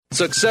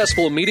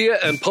successful media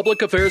and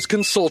public affairs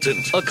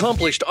consultant,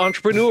 accomplished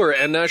entrepreneur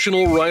and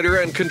national writer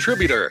and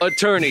contributor,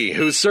 attorney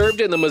who served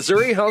in the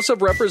Missouri House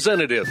of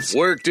Representatives,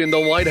 worked in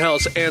the White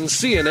House and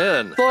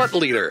CNN, thought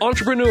leader,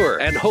 entrepreneur,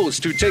 and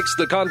host who takes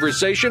the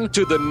conversation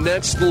to the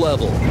next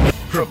level.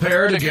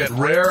 Prepare to get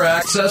rare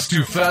access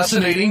to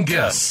fascinating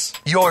guests.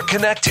 You're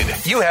connected.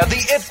 You have the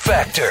it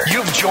factor.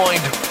 You've joined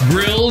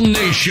Grill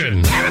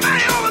Nation.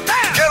 Everybody over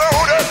there. Get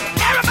on up.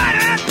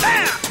 Everybody out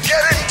there.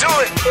 Get into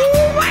it.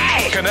 Ooh-wee.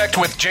 Connect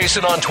with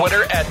Jason on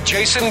Twitter at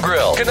Jason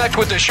Grill. Connect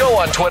with the show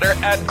on Twitter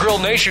at Grill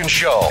Nation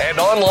Show and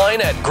online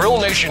at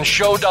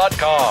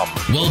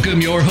grillnationshow.com.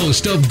 Welcome your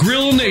host of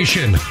Grill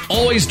Nation,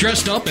 always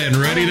dressed up and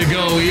ready to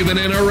go even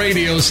in a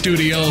radio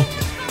studio.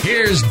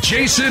 Here's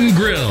Jason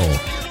Grill.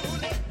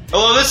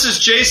 Hello, this is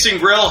Jason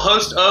Grill,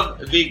 host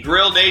of the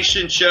Grill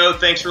Nation Show.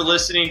 Thanks for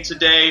listening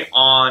today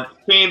on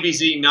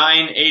KMBZ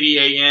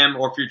 980 AM,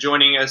 or if you're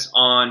joining us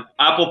on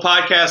Apple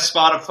Podcasts,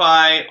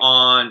 Spotify,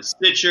 on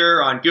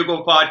Stitcher, on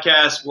Google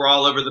Podcasts, we're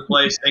all over the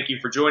place. Thank you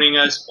for joining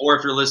us. Or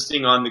if you're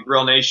listening on the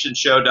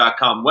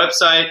grillnationshow.com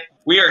website.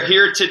 We are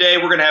here today.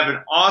 We're going to have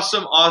an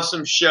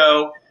awesome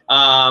show.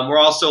 We're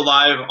also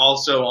live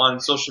also on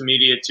social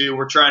media too.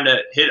 We're trying to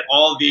hit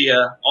all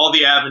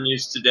the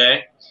avenues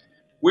today.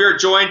 We are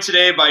joined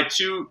today by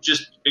two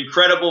just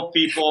incredible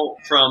people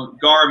from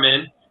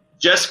Garmin.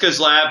 Jessica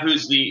Zlab,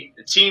 who's the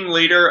team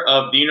leader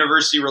of the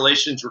University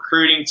Relations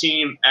recruiting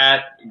team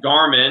at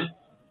Garmin,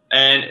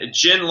 and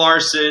Jen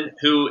Larson,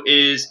 who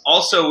is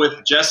also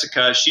with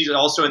Jessica. She's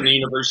also in the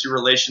University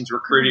Relations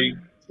recruiting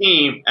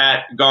team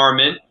at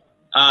Garmin.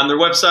 Their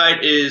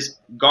website is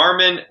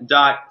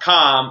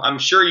garmin.com. I'm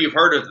sure you've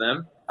heard of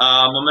them.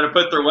 I'm going to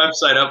put their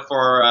website up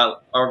for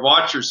our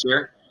watchers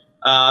here.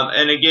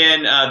 And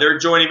again, they're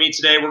joining me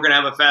today. We're going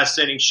to have a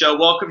fascinating show.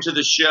 Welcome to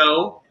the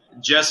show,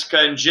 Jessica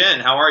and Jen.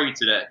 How are you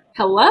today?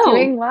 Hello.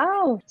 Doing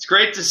well. It's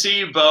great to see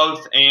you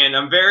both, and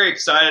I'm very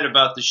excited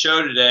about the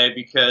show today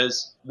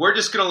because we're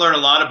just going to learn a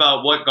lot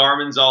about what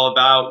Garmin's all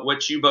about,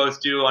 what you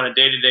both do on a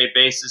day-to-day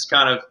basis,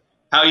 kind of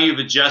how you've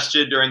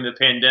adjusted during the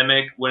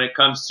pandemic when it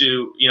comes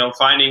to,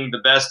 finding the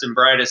best and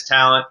brightest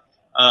talent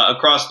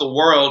across the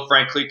world,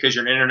 frankly, because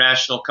you're an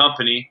international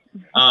company,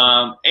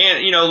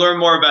 and learn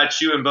more about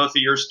you and both of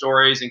your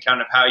stories and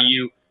kind of how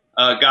you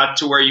got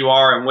to where you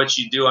are and what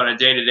you do on a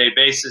day-to-day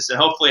basis, and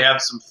hopefully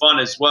have some fun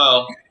as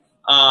well.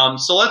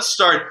 So let's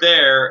start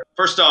there.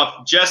 First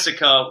off,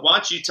 Jessica, why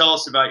don't you tell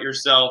us about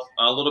yourself,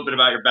 a little bit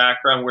about your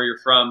background, where you're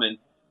from, and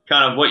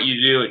kind of what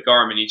you do at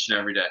Garmin each and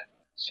every day.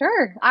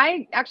 Sure.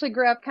 I actually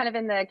grew up kind of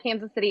in the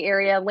Kansas City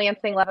area.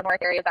 Lansing,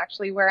 Leavenworth area is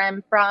actually where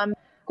I'm from.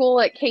 School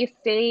at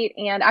K-State,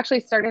 and actually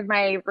started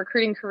my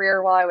recruiting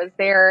career while I was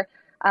there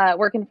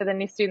working for the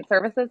New Student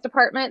Services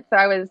Department. So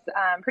I was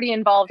pretty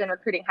involved in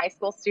recruiting high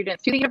school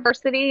students to the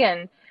university,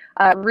 and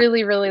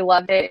really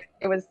loved it.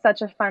 It was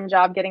such a fun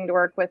job getting to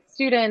work with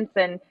students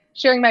and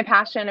sharing my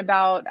passion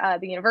about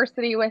the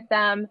university with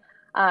them.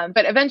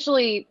 But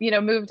eventually,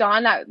 moved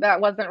on.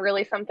 That wasn't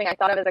really something I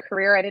thought of as a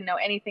career. I didn't know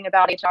anything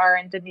about HR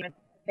and didn't even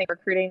think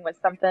recruiting was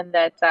something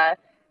that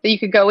you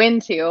could go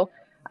into.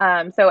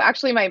 So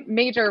actually my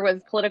major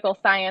was political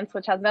science,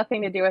 which has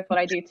nothing to do with what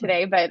I do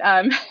today, but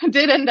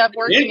did end up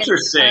working.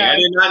 Interesting. I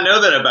did not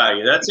know that about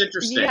you. That's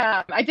interesting.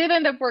 Yeah, I did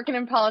end up working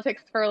in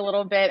politics for a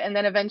little bit, and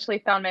then eventually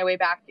found my way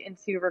back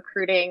into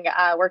recruiting,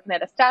 working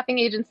at a staffing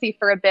agency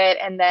for a bit,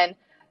 and then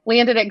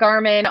landed at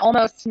Garmin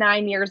almost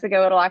 9 years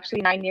ago. It'll actually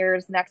be 9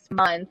 years next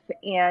month,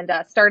 and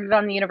started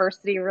on the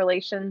university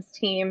relations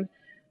team.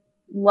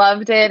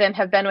 Loved it and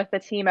have been with the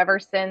team ever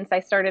since.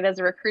 I started as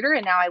a recruiter,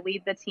 and now I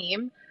lead the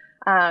team.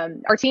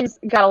 Our team's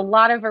got a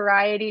lot of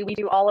variety. We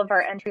do all of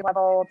our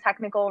entry-level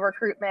technical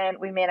recruitment.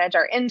 We manage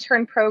our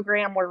intern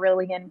program. We're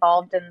really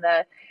involved in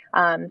the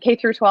K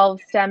through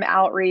 12 STEM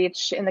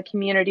outreach in the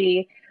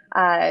community,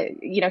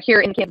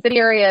 here in the Kansas City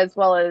area, as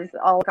well as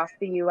all across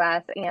the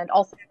U.S., and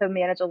also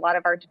manage a lot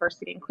of our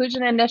diversity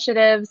inclusion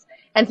initiatives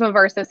and some of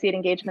our associate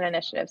engagement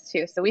initiatives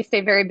too. So we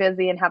stay very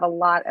busy and have a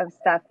lot of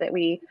stuff that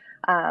we,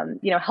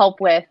 help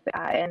with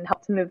and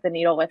help to move the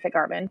needle with at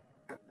Garmin.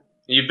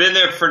 You've been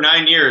there for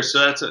 9 years,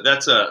 so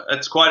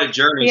that's quite a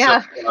journey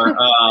so far,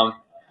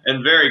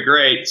 and very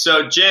great.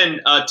 So Jen,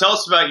 tell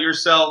us about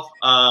yourself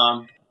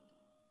and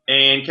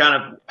kind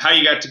of how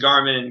you got to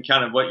Garmin and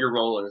kind of what your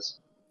role is.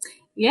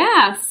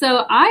 Yeah,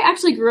 so I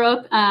actually grew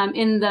up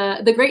in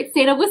the great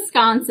state of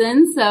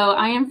Wisconsin. So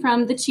I am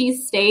from the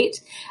cheese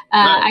state.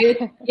 Right.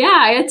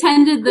 I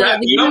attended the.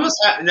 You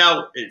almost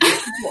now.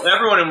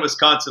 Everyone in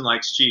Wisconsin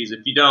likes cheese.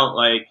 If you don't,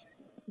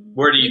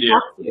 where do you do?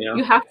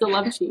 You have to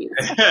love cheese.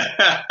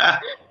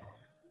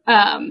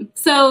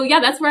 So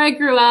that's where I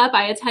grew up.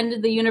 I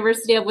attended the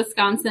University of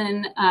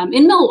Wisconsin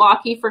in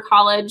Milwaukee for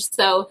college.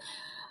 So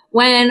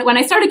when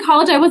I started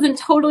college, I wasn't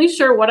totally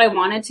sure what I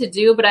wanted to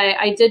do, but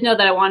I did know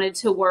that I wanted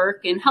to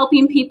work in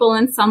helping people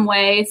in some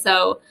way.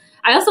 So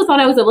I also thought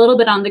I was a little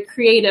bit on the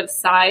creative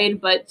side,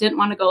 but didn't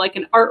want to go like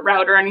an art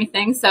route or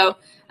anything. So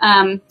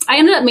I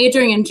ended up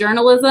majoring in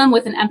journalism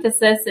with an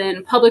emphasis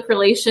in public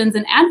relations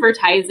and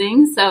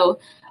advertising. So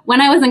when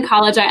I was in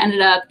college, I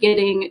ended up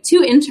getting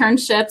 2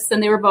 internships,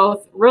 and they were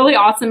both really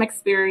awesome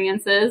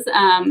experiences.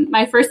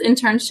 My first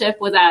internship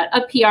was at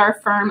a PR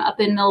firm up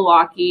in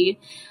Milwaukee.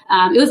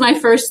 It was my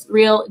first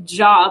real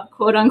job,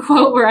 quote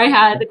unquote, where I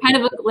had kind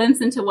of a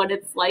glimpse into what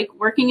it's like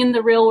working in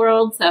the real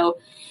world. So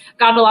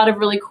got a lot of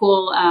really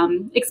cool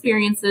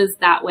experiences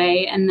that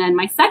way. And then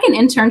my second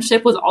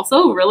internship was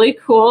also really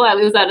cool.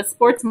 It was at a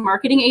sports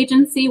marketing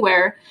agency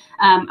where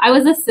I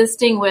was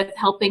assisting with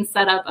helping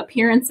set up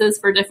appearances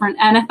for different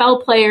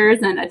NFL players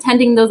and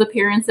attending those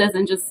appearances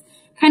and just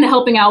kind of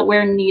helping out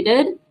where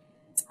needed.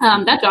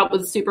 That job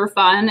was super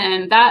fun,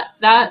 and that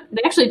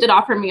they actually did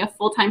offer me a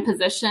full-time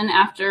position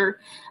after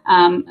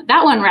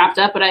that one wrapped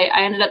up, but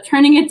I ended up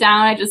turning it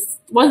down. I just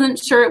wasn't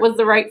sure it was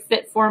the right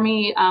fit for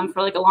me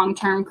for like a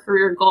long-term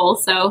career goal.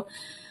 So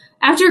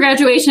after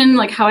graduation,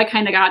 like how I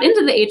kind of got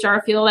into the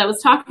HR field, I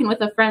was talking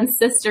with a friend's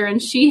sister, and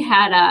she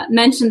had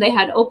mentioned they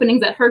had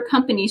openings at her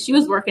company she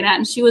was working at,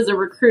 and she was a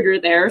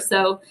recruiter there.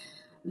 So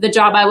the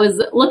job I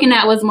was looking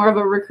at was more of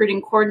a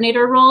recruiting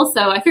coordinator role.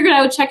 So I figured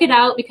I would check it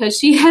out because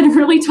she had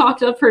really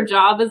talked up her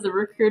job as a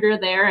recruiter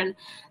there, and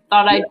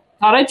thought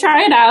I'd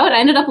try it out. I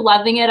ended up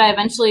loving it. I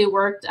eventually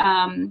worked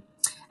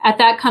at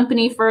that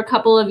company for a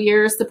couple of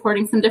years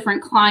supporting some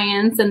different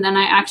clients. And then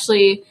I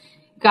actually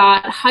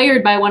got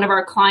hired by one of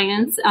our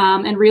clients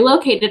and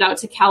relocated out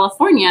to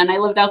California. And I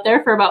lived out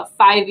there for about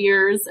 5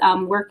 years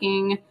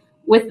working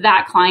with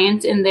that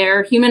client in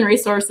their human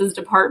resources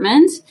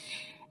department.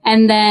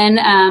 And then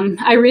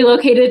I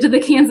relocated to the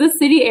Kansas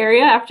City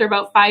area after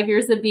about 5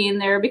 years of being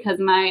there because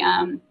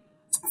my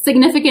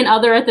significant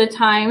other at the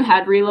time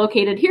had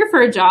relocated here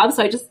for a job.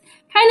 So I just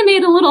kind of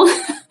made a little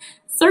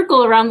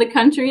circle around the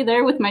country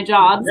there with my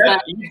jobs. Yeah,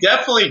 you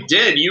definitely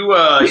did. You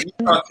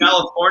saw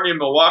California,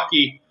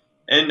 Milwaukee.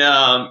 And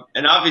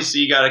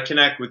obviously you got to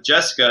connect with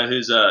Jessica,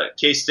 who's a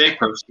K-State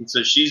person.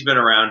 So she's been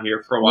around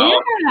here for a while.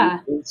 Yeah.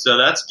 So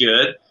that's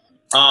good.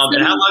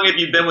 And how long have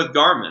you been with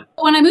Garmin?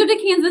 When I moved to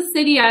Kansas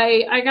City,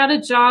 I got a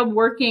job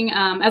working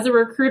as a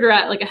recruiter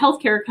at like a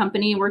healthcare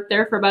company, worked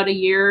there for about a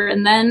year.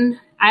 And then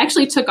I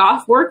actually took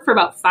off work for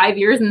about 5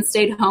 years and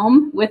stayed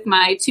home with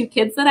my 2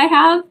 kids that I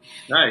have.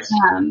 Nice.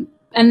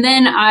 And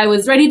then I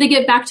was ready to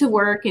get back to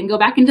work and go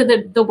back into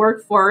the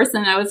workforce.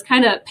 And I was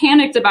kind of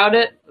panicked about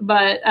it,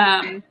 but,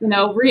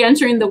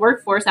 re-entering the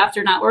workforce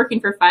after not working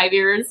for 5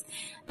 years.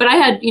 But I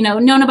had,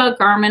 known about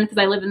Garmin because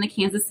I live in the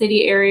Kansas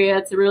City area.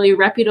 It's a really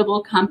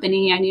reputable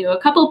company. I knew a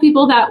couple of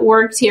people that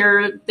worked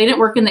here. They didn't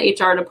work in the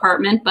HR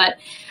department, but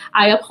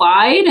I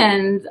applied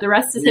and the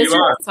rest is history.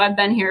 So I've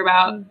been here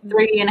about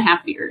 3.5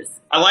 years.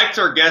 I liked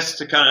our guests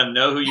to kind of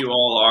know who you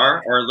all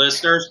are, our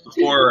listeners,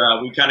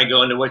 before we kind of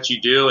go into what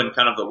you do and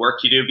kind of the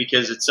work you do,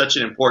 because it's such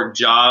an important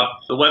job.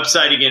 The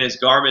website, again, is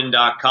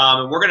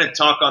Garmin.com. And we're going to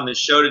talk on this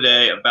show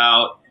today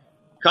about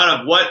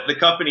kind of what the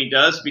company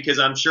does, because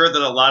I'm sure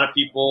that a lot of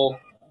people,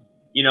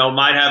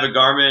 might have a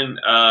Garmin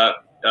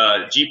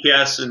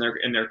GPS in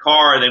their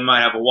car. They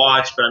might have a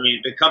watch. But, I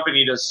mean, the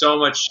company does so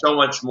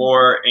much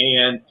more.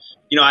 And,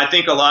 I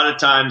think a lot of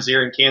times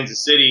here in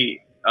Kansas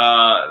City,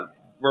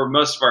 where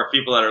most of our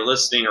people that are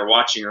listening or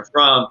watching are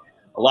from,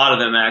 a lot of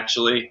them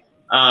actually,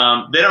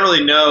 they don't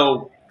really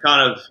know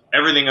kind of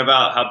everything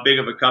about how big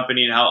of a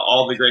company and how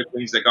all the great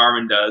things that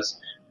Garmin does.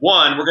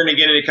 One, we're going to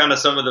get into kind of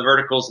some of the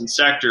verticals and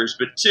sectors,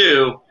 but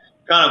 2,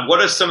 kind of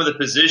what are some of the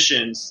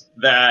positions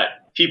that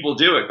people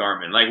do at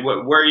Garmin? Like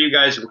where are you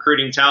guys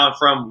recruiting talent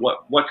from?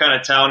 What kind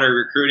of talent are you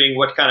recruiting?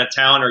 What kind of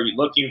talent are you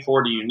looking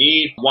for? Do you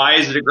need? Why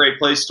is it a great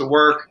place to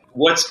work?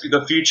 What's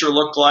the future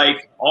look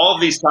like? All of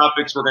these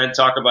topics we're going to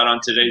talk about on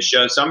today's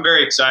show. So I'm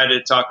very excited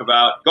to talk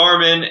about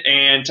Garmin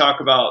and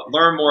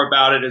learn more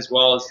about it, as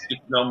well as get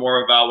to know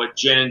more about what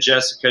Jen and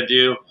Jessica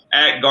do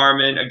at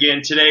Garmin.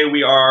 Again, today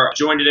we are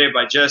joined today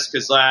by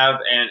Jessica's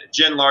Lab and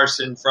Jen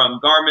Larson from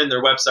Garmin.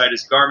 Their website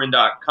is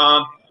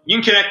Garmin.com. You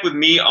can connect with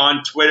me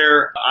on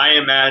Twitter. I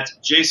am at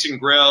Jason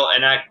Grill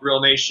and at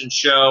Grill Nation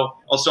Show.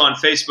 Also on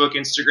Facebook,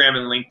 Instagram,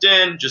 and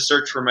LinkedIn. Just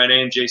search for my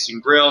name, Jason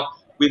Grill.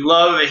 We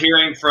love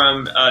hearing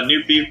from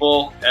new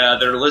people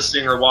that are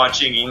listening or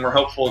watching, and we're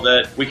hopeful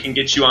that we can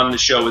get you on the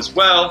show as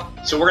well.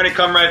 So we're going to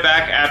come right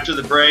back after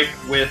the break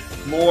with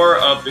more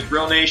of the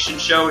Grill Nation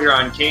Show here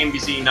on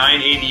KMBZ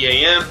 980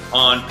 AM,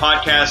 on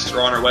podcasts,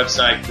 or on our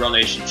website,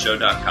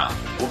 grillnationshow.com.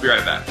 We'll be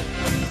right back.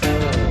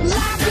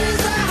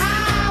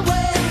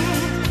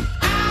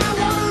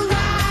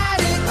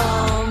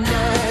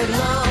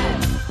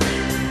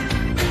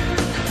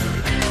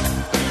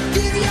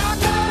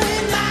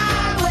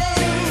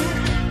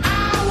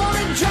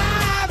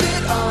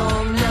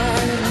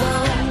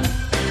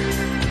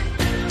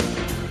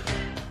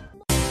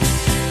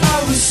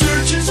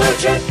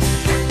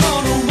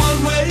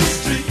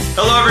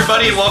 Hello,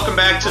 everybody, and welcome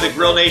back to the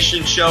Grill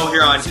Nation Show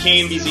here on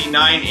KMBZ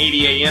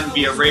 980 AM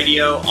via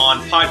radio, on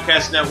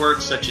podcast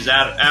networks such as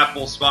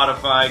Apple,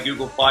 Spotify,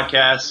 Google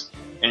Podcasts,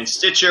 and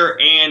Stitcher,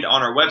 and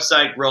on our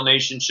website,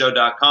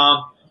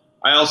 grillnationshow.com.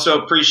 I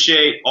also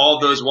appreciate all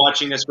those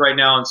watching us right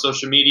now on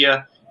social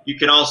media. You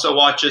can also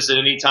watch us at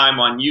any time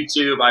on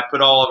YouTube. I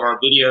put all of our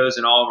videos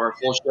and all of our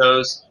full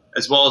shows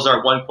as well as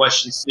our one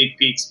question sneak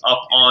peeks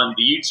up on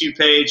the YouTube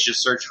page.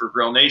 Just search for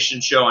Grill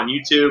Nation Show on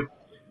YouTube.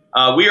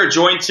 We are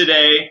joined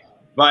today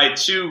by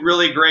two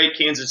really great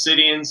Kansas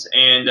Cityans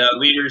and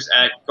leaders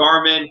at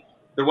Garmin.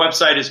 Their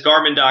website is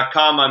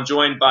Garmin.com. I'm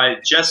joined by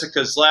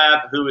Jessica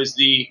Zlab, who is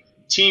the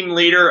team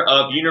leader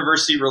of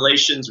University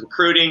Relations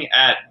Recruiting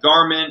at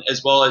Garmin,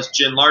 as well as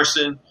Jen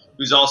Larson,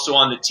 who's also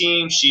on the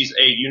team. She's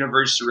a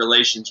University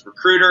Relations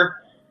Recruiter.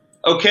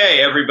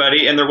 Okay,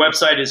 everybody, and their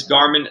website is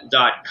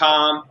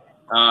Garmin.com.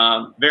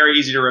 Very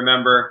easy to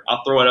remember.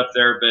 I'll throw it up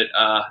there, but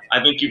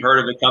I think you've heard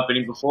of the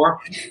company before.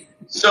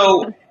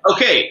 So,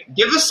 okay,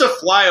 give us a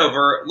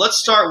flyover. Let's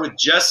start with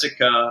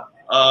Jessica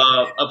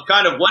of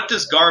kind of what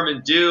does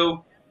Garmin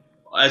do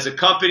as a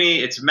company,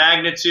 its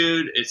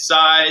magnitude, its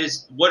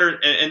size.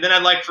 And then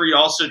I'd like for you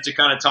also to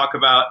kind of talk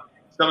about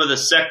some of the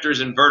sectors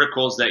and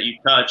verticals that you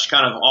touch,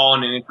 kind of all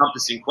in an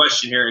encompassing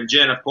question here. And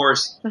Jen, of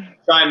course,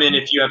 chime in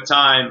if you have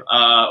time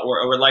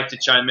or would like to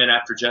chime in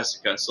after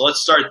Jessica. So let's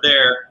start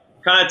there.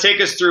 Kind of take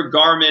us through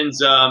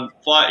Garmin's, Garmin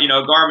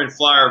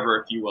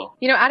flyover, if you will.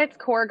 At its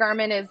core,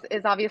 Garmin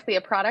is obviously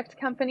a product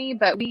company,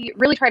 but we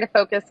really try to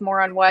focus more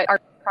on what our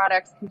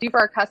products can do for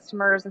our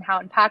customers and how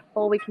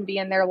impactful we can be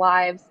in their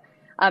lives.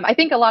 I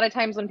think a lot of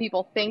times when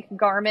people think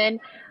Garmin,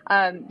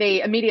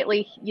 they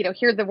immediately,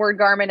 hear the word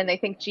Garmin and they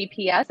think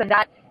GPS, and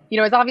that,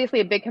 is obviously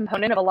a big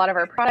component of a lot of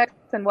our products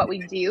and what we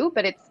do,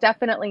 but it's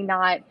definitely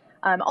not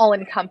all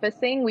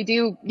encompassing. We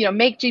do,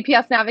 make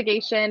GPS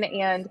navigation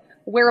and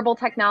wearable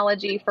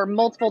technology for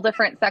multiple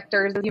different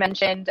sectors. As you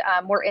mentioned,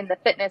 we're in the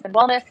fitness and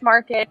wellness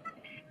market,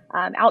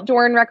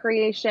 outdoor and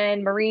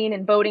recreation, marine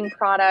and boating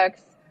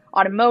products,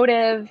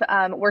 automotive.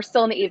 We're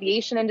still in the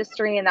aviation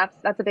industry, and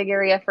that's a big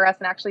area for us,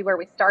 and actually where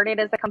we started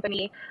as a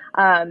company.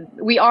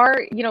 We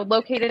are,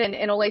 located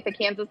in Olathe,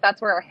 Kansas.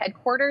 That's where our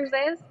headquarters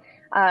is.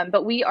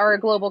 But we are a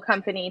global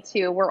company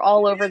too. We're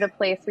all over the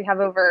place. We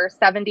have over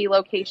 70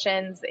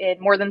 locations in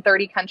more than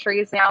 30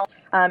 countries now,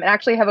 and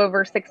actually have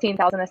over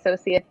 16,000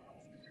 associates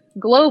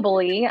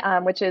globally,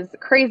 which is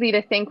crazy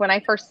to think. When I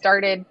first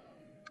started,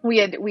 we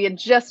had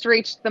just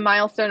reached the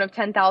milestone of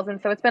 10,000.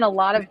 So it's been a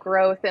lot of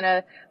growth in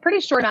a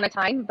pretty short amount of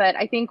time. But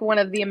I think one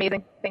of the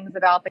amazing things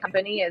about the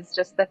company is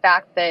just the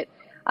fact that,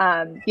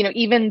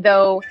 even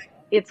though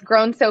it's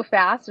grown so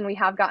fast and we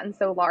have gotten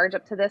so large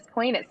up to this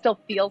point, it still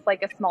feels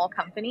like a small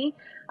company.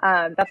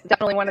 That's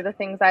definitely one of the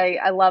things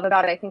I love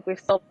about it. I think we've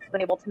still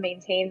been able to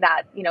maintain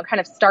that,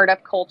 kind of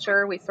startup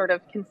culture. We sort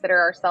of consider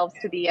ourselves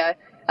to be a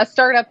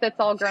startup that's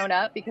all grown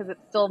up because it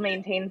still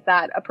maintains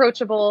that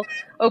approachable,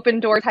 open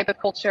door type of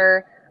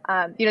culture.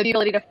 The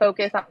ability to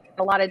focus on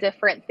a lot of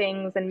different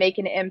things and make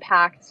an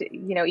impact,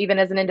 even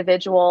as an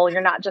individual.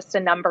 You're not just a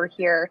number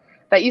here,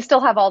 but you still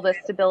have all the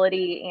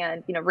stability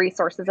and,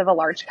 resources of a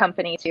large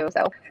company too.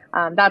 So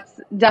that's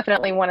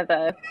definitely one of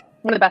the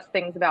best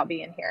things about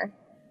being here.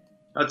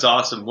 That's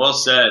awesome. Well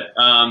said.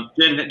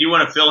 Jen, do you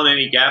want to fill in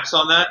any gaps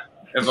on that?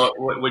 About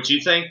what you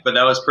think, but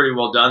that was pretty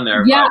well done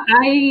there. Yeah,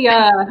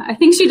 I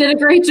think she did a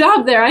great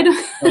job there. I don't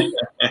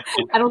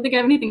think I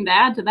have anything to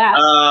add to that.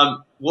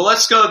 Well,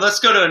 let's go to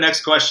the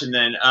next question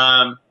then.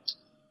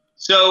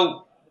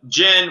 So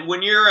Jen,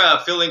 when you're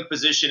filling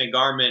position at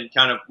Garmin,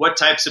 kind of what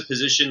types of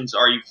positions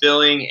are you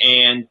filling,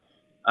 and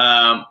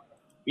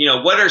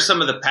what are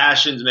some of the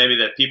passions maybe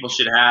that people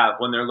should have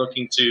when they're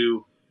looking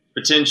to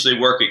potentially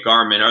work at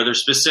Garmin? Are there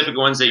specific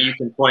ones that you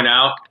can point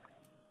out?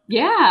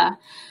 Yeah.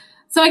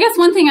 So I guess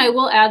one thing I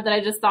will add that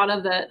I just thought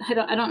of that I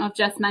don't know if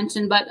Jess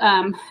mentioned, but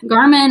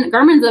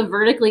Garmin's a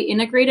vertically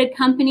integrated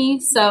company.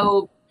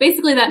 So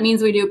basically that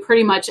means we do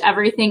pretty much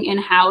everything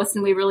in-house,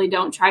 and we really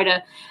don't try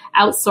to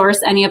outsource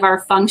any of our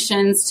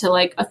functions to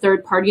like a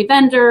third-party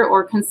vendor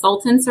or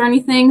consultants or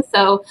anything.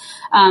 So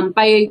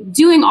by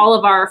doing all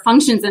of our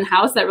functions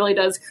in-house, that really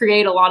does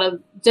create a lot of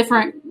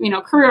different,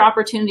 career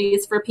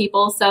opportunities for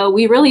people. So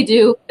we really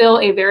do fill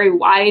a very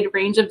wide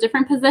range of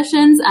different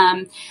positions.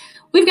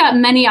 We've got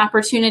many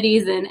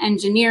opportunities in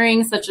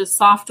engineering, such as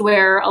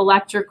software,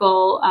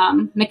 electrical,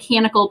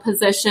 mechanical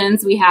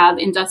positions. We have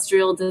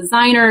industrial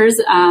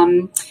designers,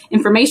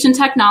 information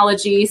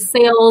technology,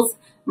 sales,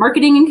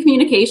 marketing and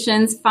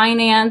communications,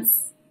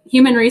 finance,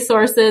 human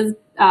resources,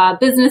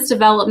 business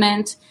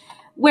development,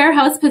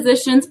 warehouse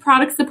positions,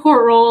 product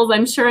support roles.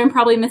 I'm sure I'm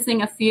probably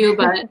missing a few,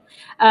 but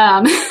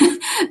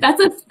that's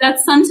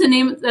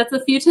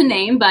a few to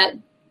name. But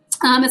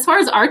as far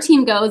as our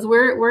team goes,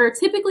 we're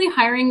typically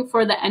hiring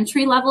for the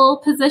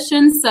entry-level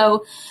positions.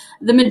 So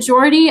the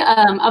majority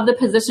of the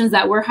positions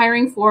that we're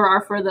hiring for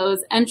are for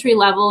those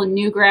entry-level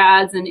new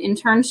grads and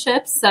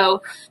internships.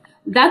 So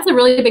that's a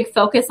really big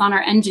focus on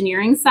our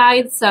engineering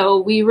side.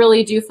 So we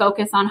really do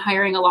focus on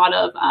hiring a lot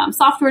of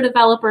software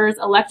developers,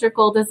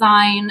 electrical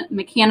design,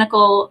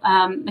 mechanical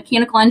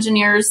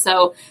engineers.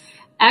 So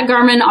at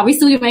Garmin,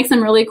 obviously, we make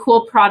some really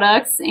cool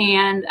products,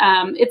 and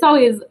it's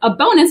always a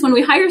bonus when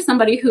we hire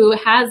somebody who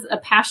has a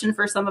passion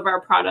for some of our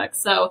products.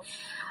 So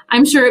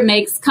I'm sure it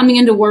makes coming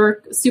into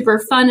work super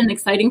fun and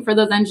exciting for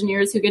those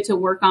engineers who get to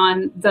work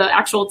on the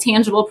actual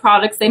tangible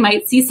products they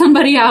might see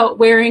somebody out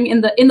wearing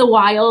in the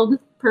wild,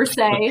 per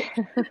se.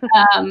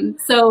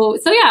 So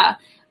yeah.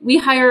 we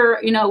hire,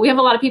 we have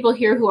a lot of people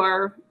here who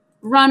are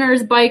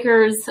runners,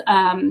 bikers,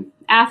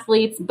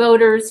 athletes,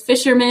 boaters,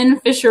 fishermen,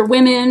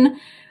 fisherwomen,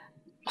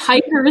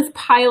 hikers,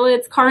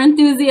 pilots, car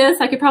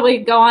enthusiasts. I could probably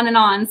go on and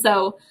on.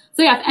 So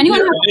yeah, if anyone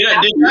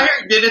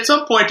did at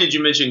some point did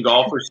you mention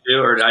golfers too,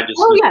 or did I just?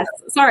 Oh yes,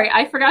 sorry,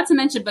 I forgot to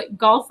mention, but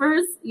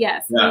golfers,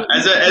 yes. Yeah.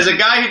 As a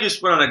guy who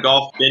just went on a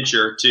golf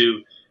venture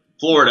to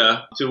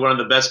Florida to one of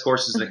the best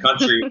courses in the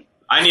country,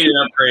 I need an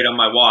upgrade on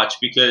my watch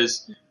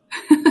because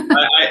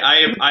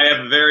I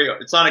have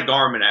it's not a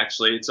Garmin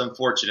actually. It's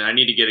unfortunate. I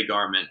need to get a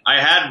Garmin. I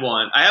had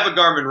one. I have a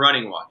Garmin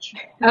running watch.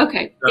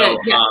 Okay, so, good.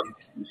 Yeah.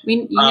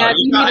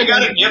 I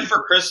got a gift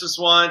for Christmas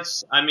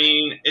once. I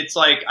mean, it's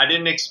like I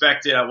didn't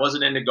expect it. I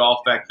wasn't into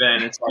golf back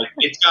then. It's like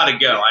it's got to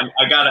go.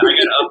 I got to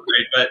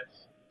upgrade. But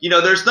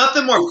there's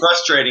nothing more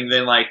frustrating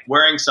than like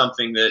wearing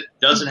something that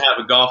doesn't have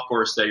a golf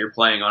course that you're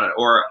playing on it,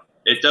 or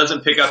it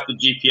doesn't pick up the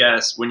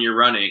GPS when you're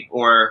running,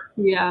 or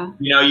I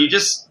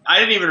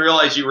didn't even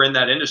realize you were in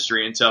that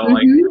industry until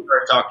like you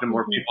started talking to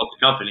more people at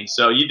the company.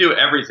 So you do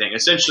everything.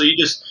 Essentially, you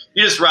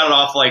just rattled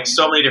off like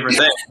so many different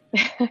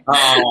things.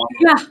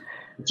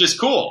 Which is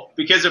cool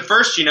because at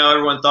first,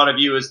 everyone thought of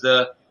you as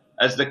the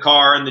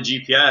car and the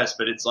GPS,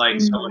 but it's like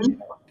so much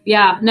more.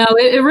 Yeah, no,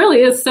 it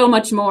really is so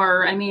much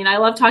more. I mean, I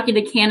love talking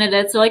to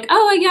candidates. They're like,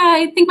 oh yeah,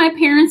 I think my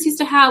parents used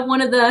to have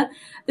one of the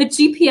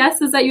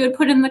GPSs that you would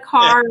put in the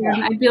car. Yeah.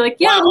 And I'd be like,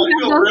 yeah, wow,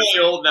 I feel really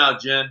old now,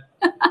 Jen.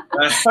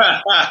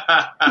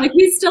 Like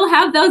we still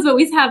have those, but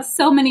we have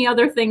so many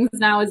other things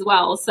now as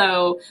well.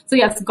 So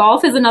yes,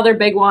 golf is another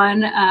big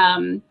one.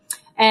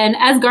 And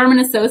as Garmin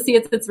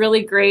associates, it's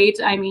really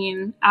great. I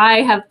mean,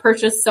 I have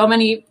purchased so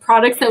many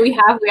products that we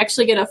have. We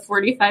actually get a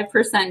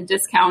 45%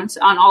 discount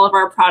on all of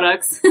our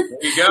products. There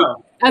you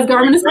go. As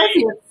Garmin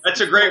associates. That's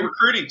a great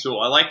recruiting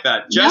tool. I like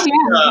that. Jessica,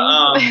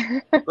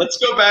 let's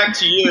go back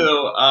to you.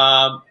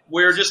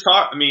 We were just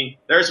talking. I mean,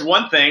 there's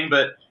one thing,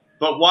 but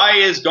why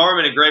is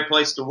Garmin a great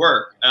place to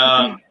work?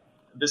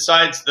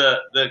 Besides the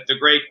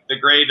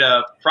great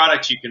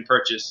products you can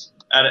purchase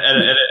at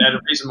a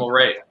reasonable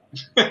rate.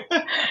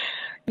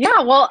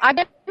 Yeah, well, I've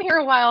been here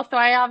a while, so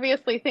I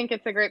obviously think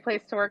it's a great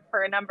place to work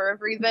for a number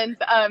of reasons.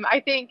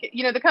 I think,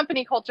 the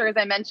company culture, as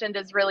I mentioned,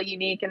 is really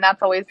unique, and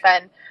that's always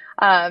been,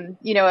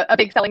 a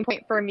big selling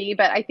point for me.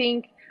 But I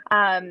think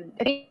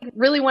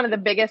really one of the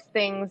biggest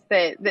things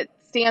that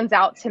stands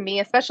out to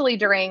me, especially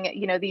during,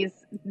 these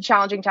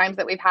challenging times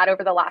that we've had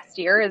over the last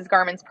year, is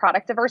Garmin's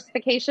product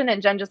diversification.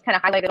 And Jen just kind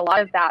of highlighted a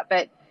lot of that.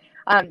 But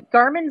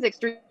Garmin's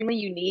extremely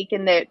unique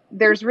in that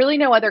there's really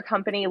no other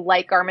company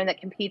like Garmin that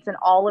competes in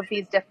all of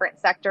these different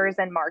sectors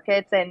and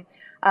markets and,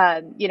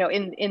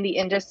 in the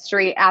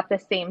industry at the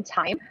same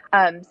time.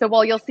 So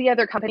while you'll see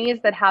other companies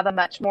that have a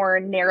much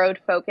more narrowed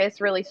focus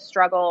really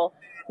struggle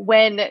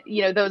when,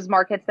 those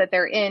markets that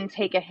they're in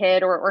take a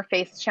hit or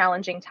face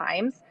challenging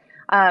times,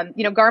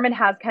 Garmin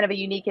has kind of a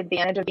unique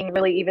advantage of being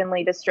really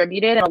evenly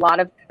distributed in a lot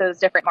of those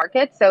different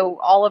markets. So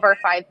all of our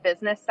 5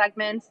 business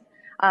segments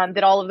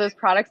that all of those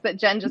products that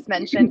Jen just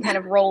mentioned kind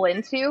of roll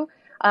into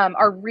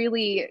are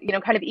really,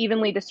 kind of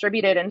evenly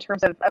distributed in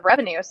terms of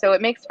revenue. So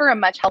it makes for a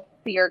much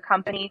healthier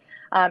company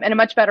and a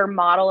much better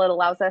model. It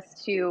allows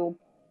us to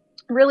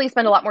really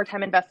spend a lot more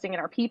time investing in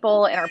our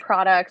people and our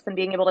products and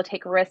being able to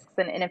take risks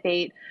and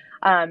innovate,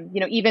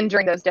 even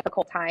during those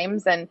difficult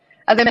times. And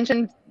as I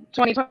mentioned,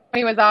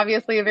 2020 was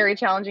obviously a very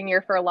challenging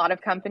year for a lot of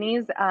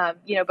companies,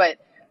 but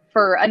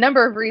for a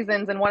number of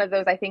reasons, and one of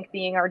those, I think,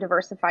 being our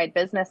diversified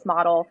business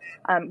model.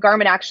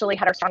 Garmin actually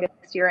had our strongest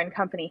year in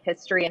company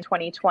history in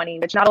 2020,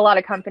 which not a lot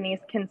of companies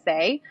can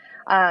say.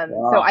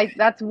 Wow. So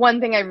that's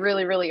one thing I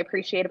really, really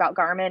appreciate about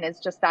Garmin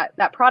is just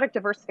that product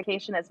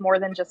diversification is more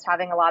than just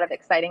having a lot of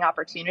exciting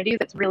opportunities.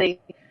 It's really,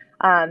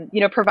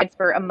 provides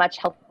for a much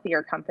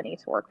healthier company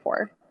to work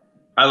for.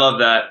 I love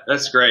that.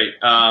 That's great.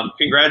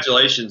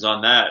 Congratulations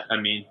on that.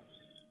 I mean,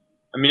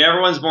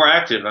 everyone's more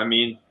active. I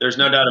mean, there's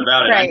no doubt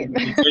about it. Right. I can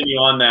continue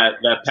on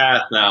that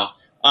path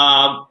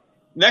now.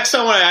 Next,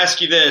 I want to ask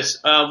you this.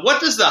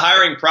 What does the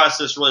hiring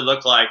process really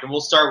look like? And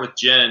we'll start with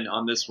Jen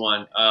on this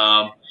one.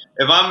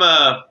 If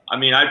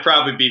I'd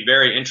probably be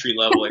very entry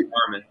level at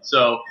Garmin.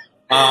 So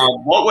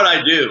what would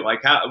I do?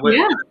 Like, what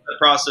does the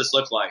process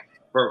look like?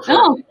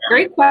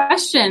 Great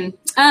question.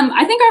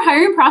 I think our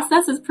hiring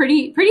process is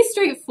pretty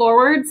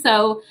straightforward.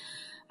 So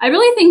I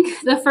really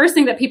think the first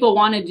thing that people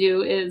want to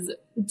do is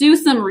do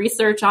some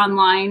research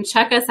online,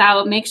 check us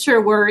out, make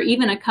sure we're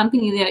even a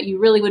company that you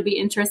really would be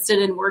interested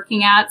in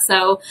working at.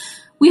 So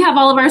we have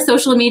all of our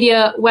social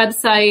media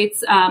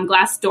websites.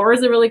 Glassdoor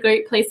is a really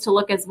great place to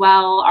look as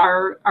well.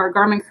 Our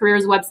Garmin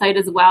Careers website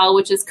as well,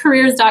 which is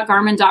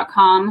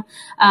careers.garmin.com.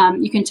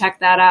 You can check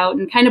that out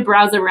and kind of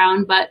browse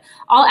around. But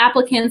all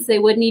applicants, they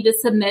would need to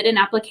submit an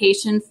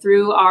application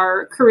through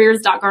our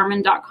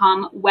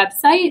careers.garmin.com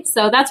website.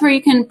 So that's where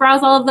you can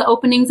browse all of the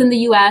openings in the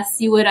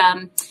U.S.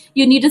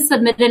 You need to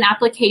submit an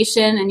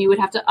application and you would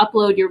have to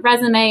upload your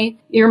resume,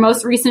 your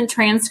most recent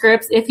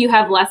transcripts if you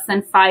have less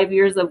than 5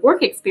 years of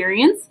work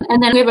experience.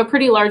 And then And we have a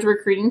pretty large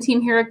recruiting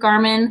team here at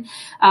Garmin.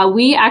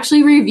 We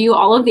actually review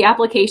all of the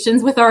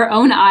applications with our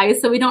own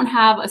eyes. So we don't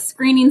have a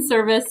screening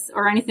service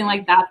or anything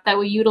like that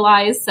we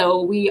utilize.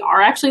 So we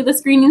are actually the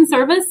screening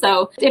service.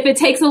 So if it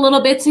takes a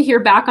little bit to hear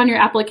back on your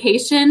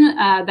application,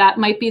 that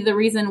might be the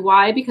reason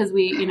why, because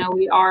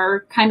we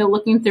are kind of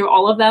looking through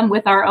all of them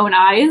with our own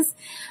eyes.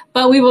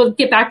 But we will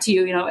get back to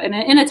you,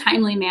 in a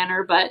timely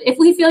manner. But if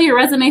we feel your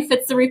resume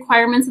fits the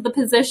requirements of the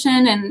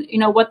position and,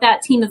 what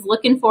that team is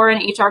looking for, an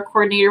HR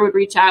coordinator would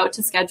reach out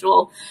to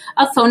schedule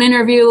a phone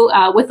interview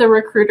with a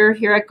recruiter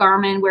here at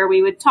Garmin, where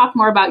we would talk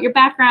more about your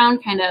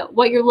background, kind of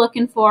what you're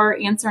looking for,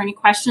 answer any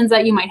questions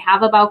that you might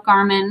have about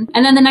Garmin.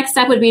 And then the next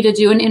step would be to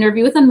do an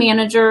interview with a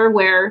manager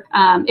where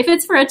if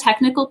it's for a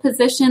technical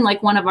position,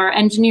 like one of our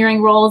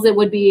engineering roles, it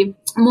would be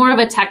more of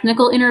a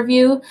technical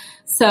interview.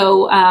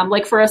 So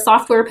like for a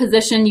software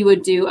position, you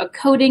would do a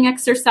coding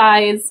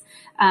exercise.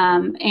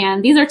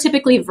 And these are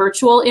typically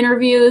virtual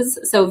interviews,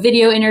 so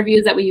video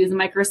interviews that we use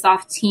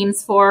Microsoft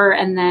Teams for.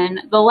 And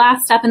then the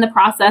last step in the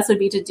process would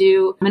be to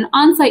do an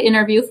on-site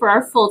interview for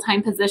our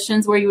full-time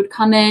positions, where you would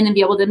come in and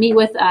be able to meet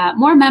with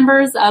more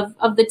members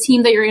of the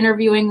team that you're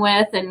interviewing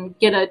with and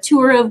get a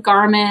tour of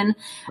Garmin,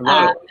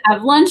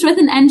 have lunch with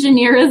an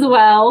engineer as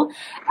well.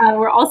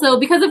 We're also,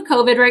 because of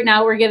COVID right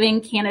now, we're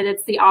giving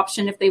candidates the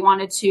option if they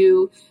wanted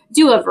to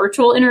do a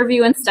virtual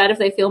interview instead, if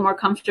they feel more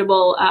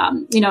comfortable,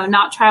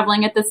 not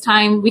traveling at this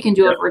time. We can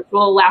do a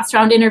virtual last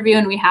round interview,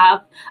 and we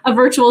have a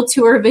virtual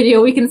tour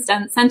video we can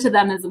send to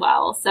them as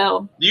well.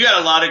 So you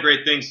got a lot of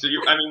great things.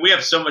 We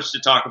have so much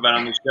to talk about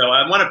on the show.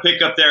 I want to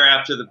pick up there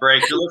after the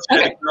break. You're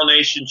listening to the Grill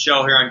Nation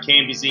show here on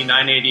KMBZ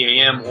 980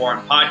 AM or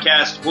on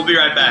podcast. We'll be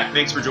right back.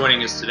 Thanks for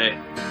joining us today.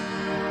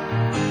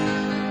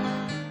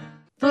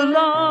 The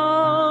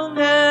long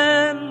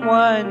and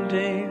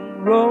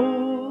winding road.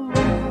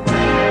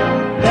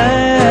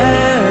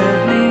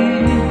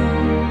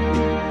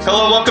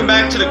 Hello, welcome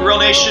back to the Grill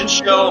Nation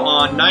show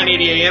on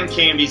 980 AM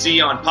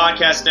KMBZ, on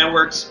podcast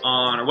networks,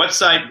 on our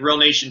website,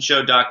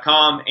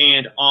 grillnationshow.com,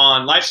 and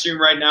on live stream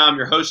right now. I'm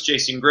your host,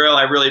 Jason Grill.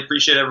 I really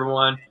appreciate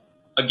everyone,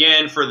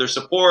 again, for their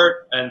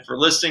support and for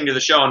listening to the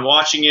show and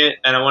watching it.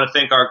 And I want to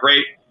thank our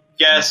great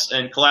guests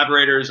and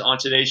collaborators on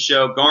today's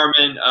show,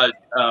 Garmin.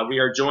 We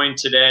are joined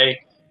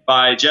today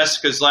by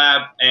Jessica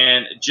Zlab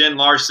and Jen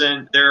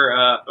Larson.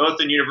 They're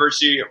both in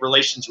University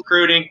Relations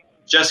Recruiting.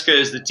 Jessica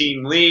is the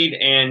team lead,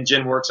 and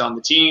Jen works on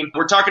the team.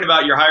 We're talking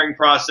about your hiring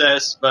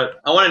process, but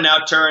I want to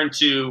now turn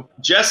to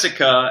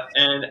Jessica.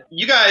 And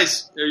you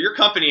guys, your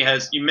company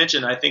has, you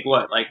mentioned, I think,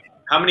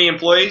 how many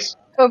employees?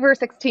 Over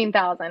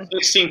 16,000.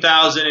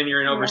 16,000, and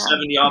you're in over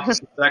 70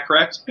 offices. Is that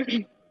correct?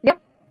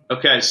 Yep.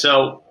 Okay,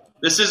 so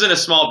this isn't a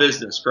small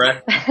business,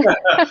 correct?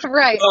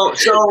 Right.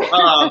 So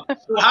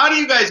how do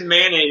you guys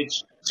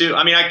manage to,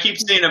 I keep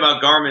saying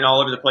about Garmin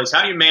all over the place.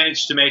 How do you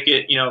manage to make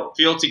it,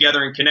 feel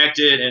together and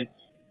connected? And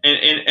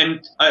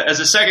as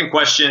a second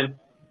question,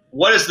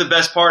 what is the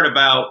best part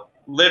about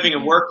living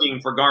and working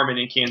for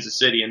Garmin in Kansas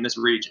City in this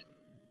region?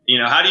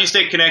 How do you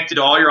stay connected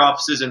to all your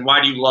offices, and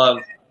why do you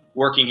love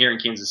working here in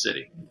Kansas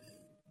City?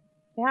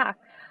 Yeah.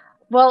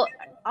 Well,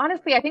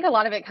 honestly, I think a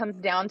lot of it comes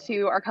down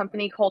to our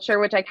company culture,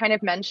 which I kind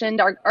of mentioned.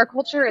 Our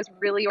culture is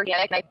really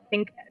organic, and I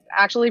think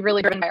actually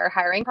really driven by our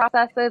hiring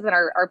processes and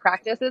our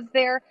practices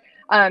there.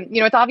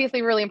 It's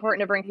obviously really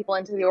important to bring people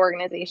into the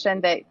organization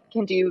that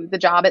can do the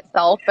job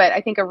itself. But I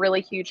think a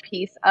really huge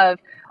piece of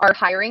our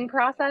hiring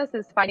process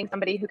is finding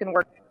somebody who can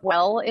work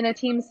well in a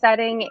team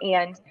setting.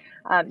 And,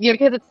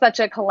 because it's such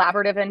a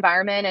collaborative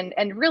environment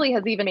and really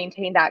has even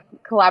maintained that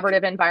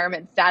collaborative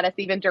environment status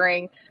even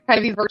during kind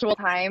of these virtual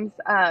times.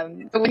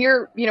 But when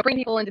you're,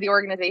 bringing people into the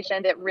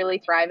organization that really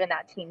thrive in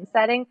that team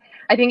setting,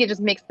 I think it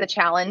just makes the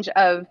challenge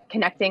of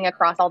connecting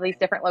across all these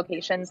different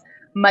locations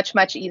much,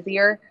 much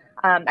easier.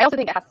 I also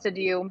think it has to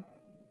do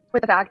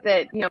with the fact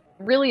that,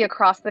 really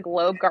across the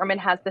globe, Garmin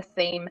has the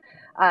same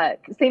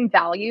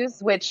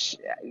values, which,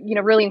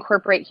 really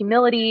incorporate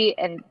humility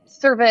and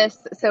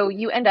service. So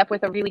you end up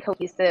with a really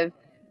cohesive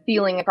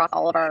feeling across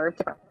all of our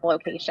different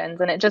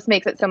locations, and it just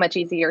makes it so much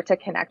easier to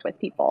connect with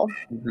people.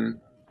 Mm-hmm.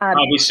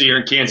 Obviously,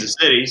 you're in Kansas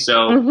City,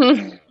 so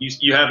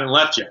you haven't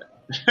left yet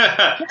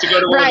to go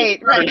to one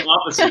of the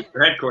offices.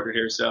 You're headquartered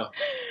here, so.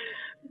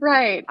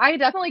 Right. I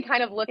definitely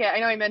kind of look at, I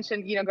know I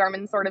mentioned,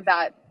 Garmin sort of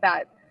that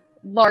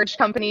large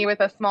company with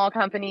a small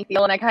company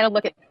feel. And I kind of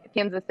look at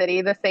Kansas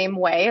City the same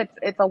way.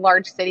 It's a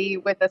large city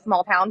with a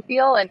small town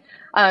feel. And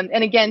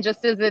again,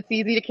 just as it's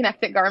easy to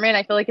connect at Garmin,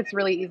 I feel like it's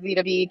really easy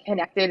to be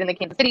connected in the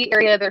Kansas City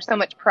area. There's so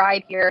much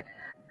pride here.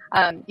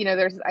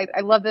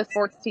 I love the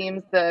sports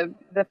teams, the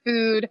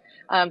food,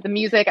 the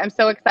music. I'm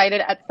so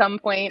excited at some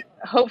point,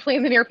 hopefully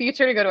in the near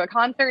future, to go to a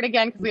concert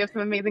again, because we have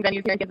some amazing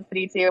venues here in Kansas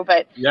City too.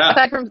 But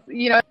aside from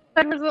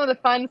some of the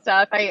fun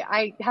stuff,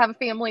 I have a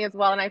family as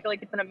well, and I feel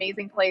like it's an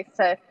amazing place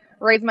to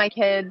raise my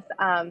kids.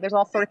 There's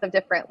all sorts of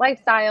different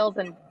lifestyles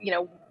and,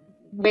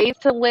 ways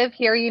to live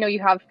here. You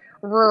have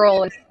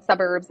rural and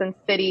suburbs and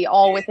city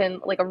all within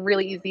like a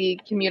really easy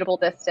commutable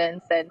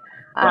distance, and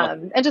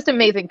just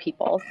amazing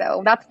people.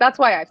 So that's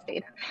why I've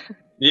stayed.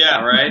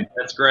 Yeah, right.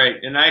 That's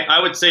great. And I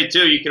would say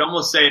too, you could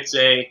almost say it's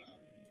a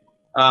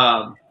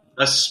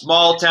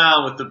small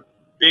town with a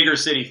bigger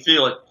city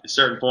feel at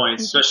certain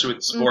points, especially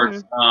with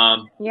sports.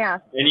 Yeah.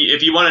 And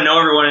if you want to know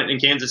everyone in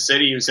Kansas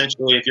City, you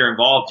essentially, if you're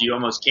involved, you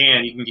almost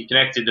can. You can get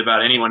connected to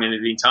about anyone at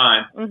any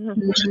time,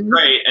 which is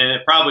great. And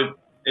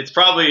it's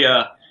probably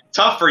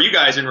tough for you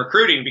guys in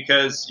recruiting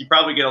because you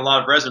probably get a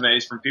lot of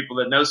resumes from people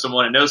that know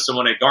someone and knows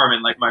someone at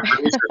Garmin, like my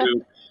producer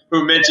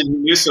who mentioned he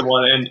knew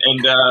someone, and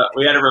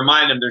we had to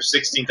remind him there's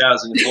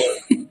 16,000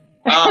 employees.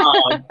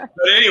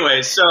 But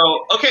anyway,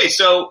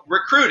 so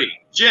recruiting,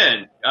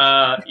 Jen,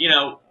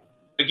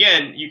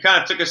 again, you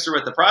kind of took us through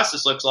what the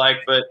process looks like,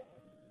 but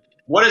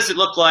what does it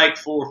look like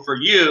for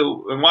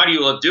you, and why do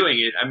you love doing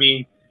it? I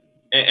mean,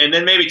 and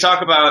then maybe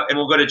talk about, and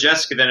we'll go to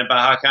Jessica then, about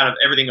how kind of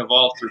everything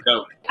evolved through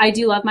COVID. I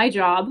do love my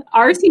job.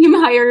 Our team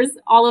hires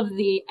all of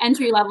the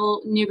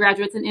entry-level new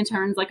graduates and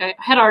interns, like I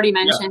had already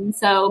mentioned. Yeah.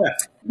 So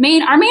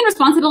our main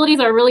responsibilities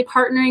are really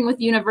partnering with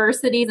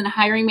universities and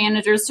hiring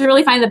managers to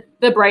really find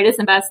the brightest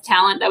and best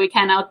talent that we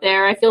can out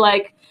there. I feel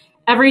like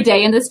every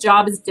day in this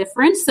job is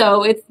different.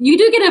 So you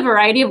do get a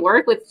variety of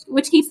work,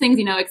 which keeps things,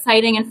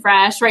 exciting and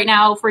fresh. Right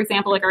now, for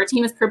example, like our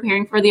team is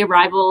preparing for the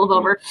arrival of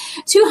over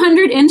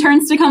 200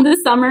 interns to come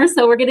this summer.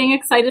 So we're getting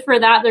excited for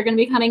that. They're going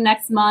to be coming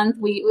next month.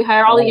 We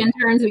hire all the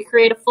interns. We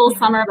create a full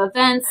summer of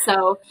events.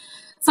 So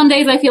some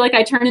days I feel like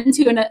I turn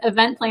into an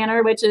event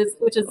planner, which is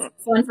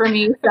fun for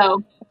me.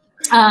 So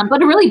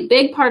but a really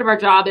big part of our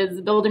job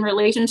is building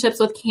relationships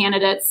with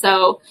candidates.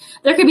 So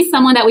there could be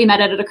someone that we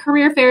met at a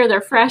career fair, their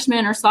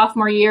freshman or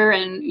sophomore year,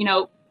 and,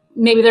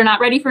 maybe they're not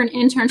ready for an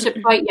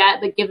internship quite yet,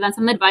 but give them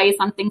some advice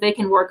on things they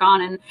can work on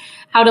and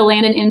how to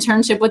land an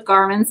internship with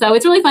Garmin. So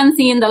it's really fun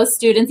seeing those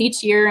students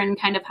each year and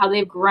kind of how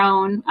they've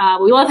grown.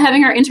 We love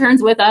having our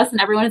interns with us,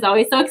 and everyone is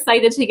always so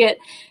excited to get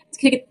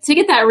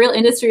that real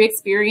industry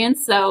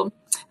experience. So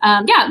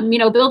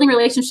building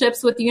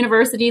relationships with the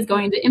universities,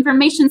 going to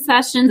information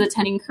sessions,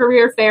 attending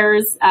career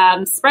fairs,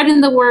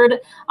 spreading the word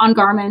on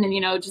Garmin,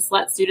 and, just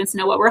let students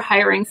know what we're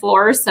hiring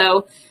for.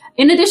 So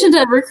in addition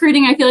to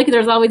recruiting, I feel like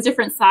there's always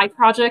different side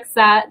projects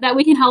that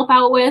we can help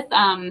out with.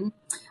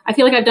 I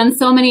feel like I've done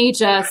so many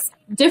just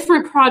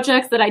different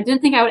projects that I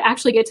didn't think I would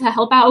actually get to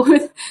help out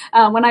with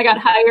when I got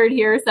hired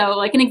here. So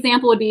like an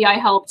example would be I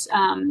helped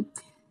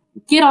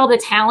get all the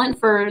talent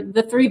for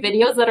the 3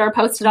 videos that are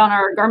posted on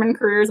our Garmin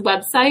Careers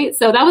website.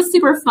 So that was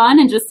super fun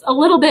and just a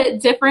little bit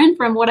different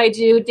from what I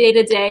do day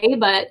to day.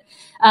 But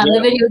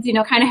the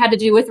videos, kind of had to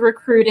do with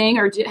recruiting,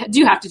 or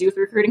do have to do with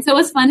recruiting. So it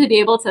was fun to be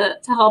able to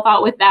help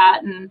out with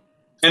that. And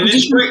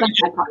just quickly,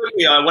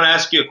 I want to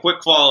ask you a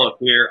quick follow-up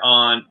here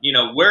on,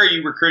 where are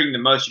you recruiting the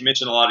most? You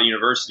mentioned a lot of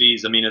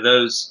universities. I mean, are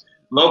those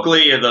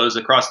locally? Are those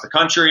across the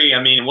country?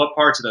 I mean, what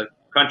parts of the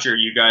country are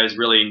you guys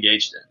really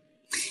engaged in?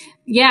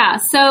 Yeah.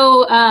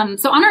 So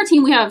on our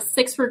team, we have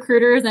 6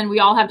 recruiters, and we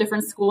all have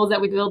different schools that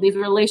we build these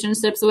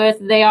relationships with.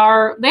 They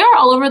are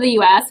all over the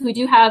U.S. We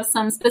do have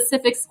some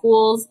specific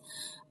schools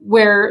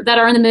that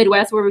are in the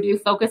Midwest where we do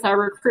focus our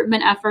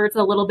recruitment efforts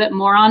a little bit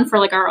more on for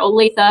like our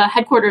Olathe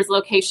headquarters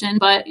location.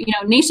 But,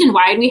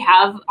 nationwide, we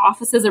have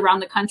offices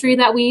around the country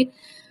that we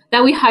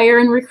hire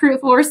and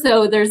recruit for.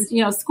 So there's,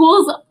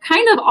 schools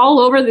kind of all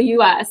over the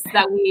U.S.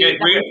 that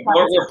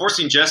we're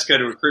forcing Jessica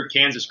to recruit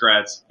Kansas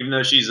grads, even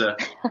though she's a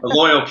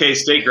loyal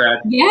K-State grad.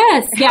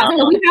 Yes. Yeah.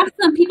 So we have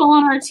some people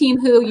on our team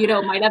who,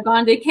 might have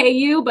gone to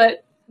KU,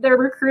 but they're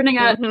recruiting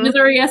at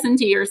Missouri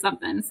S&T or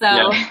something. So.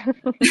 Yeah.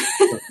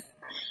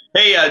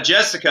 Hey,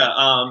 Jessica,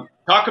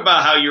 talk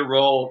about how your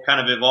role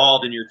kind of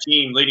evolved in your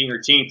team, leading your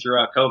team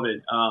throughout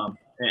COVID,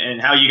 and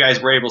how you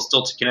guys were able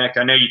still to connect.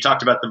 I know you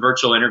talked about the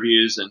virtual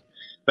interviews,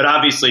 but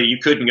obviously you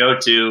couldn't go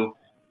to,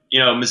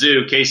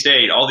 Mizzou,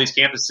 K-State, all these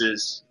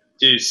campuses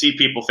to see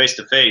people face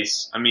to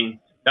face. I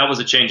mean, that was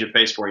a change of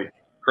pace for you,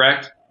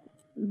 correct?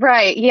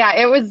 Right. Yeah,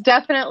 it was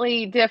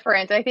definitely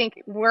different. I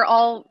think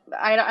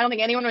I don't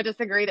think anyone would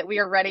disagree that we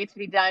are ready to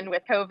be done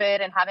with COVID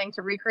and having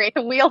to recreate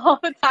the wheel all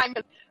the time.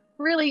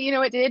 Really,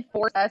 it did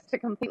force us to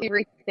completely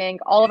rethink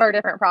all of our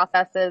different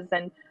processes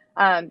and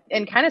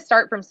kind of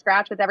start from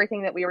scratch with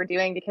everything that we were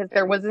doing, because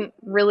there wasn't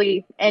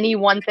really any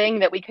one thing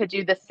that we could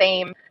do the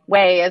same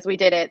way as we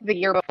did it the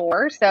year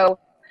before. So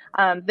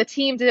the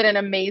team did an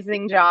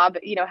amazing job,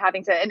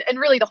 having to, and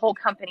really the whole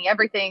company,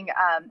 everything,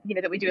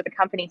 that we do at the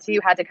company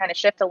too, had to kind of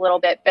shift a little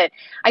bit. But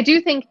I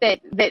do think that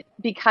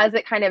because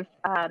it kind of,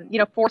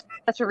 forced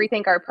us to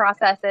rethink our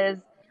processes,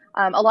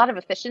 a lot of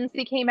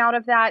efficiency came out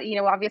of that.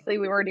 Obviously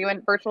we were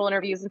doing virtual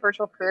interviews and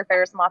virtual career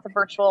fairs and lots of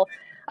virtual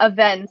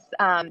events.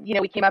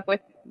 We came up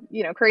with,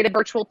 created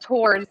virtual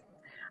tours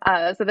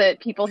so that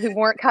people who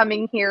weren't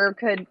coming here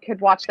could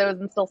watch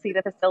those and still see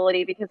the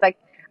facility, because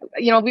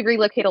we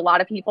relocate a lot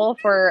of people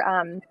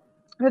for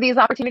these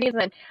opportunities.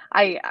 And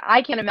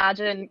I can't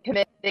imagine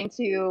committing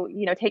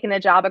to, taking the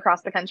job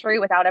across the country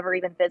without ever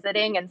even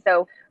visiting. And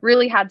so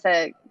really had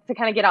to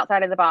kind of get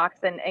outside of the box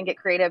and get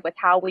creative with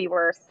how we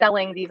were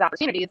selling these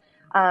opportunities,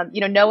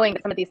 knowing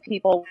that some of these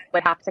people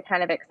would have to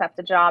kind of accept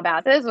the job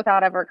as is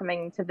without ever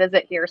coming to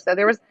visit here. So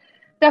there was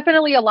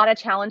definitely a lot of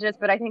challenges,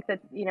 but I think that,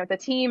 the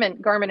team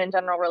and Garmin in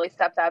general really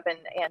stepped up and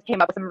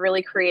came up with some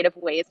really creative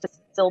ways to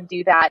still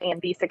do that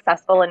and be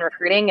successful in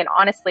recruiting. And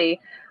honestly,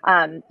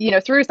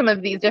 through some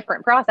of these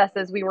different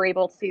processes, we were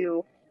able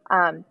to,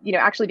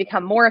 actually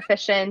become more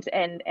efficient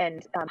and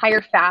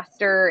hire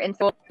faster. And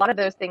so a lot of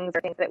those things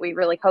are things that we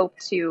really hope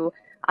to,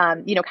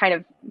 kind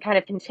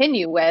of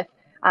continue with.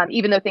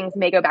 Even though things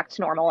may go back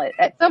to normal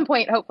at some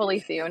point, hopefully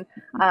soon.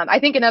 I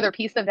think another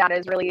piece of that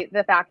is really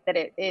the fact that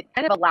it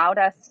kind of allowed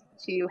us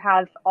to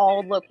have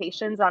all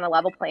locations on a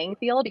level playing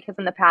field, because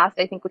in the past,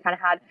 I think we kind of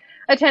had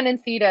a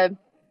tendency to,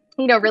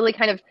 really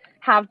kind of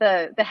have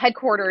the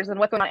headquarters and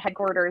what's going on at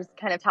headquarters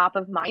kind of top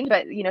of mind.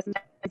 But, sometimes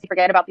you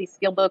forget about these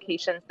field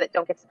locations that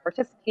don't get to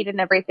participate in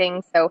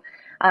everything. So,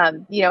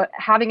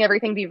 having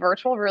everything be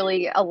virtual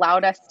really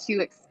allowed us to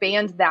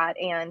expand that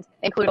and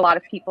include a lot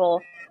of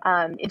people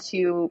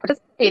into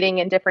participating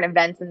in different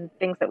events and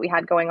things that we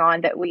had going on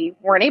that we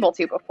weren't able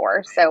to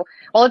before. So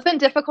while it's been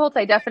difficult,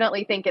 I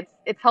definitely think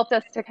it's helped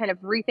us to kind of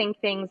rethink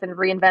things and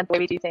reinvent the way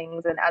we do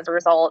things. And as a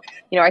result,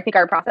 I think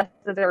our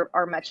processes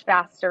are much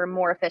faster,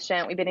 more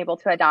efficient. We've been able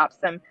to adopt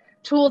some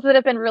tools that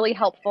have been really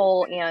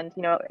helpful and,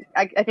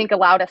 I think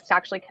allowed us to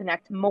actually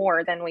connect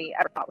more than we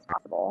ever thought was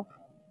possible.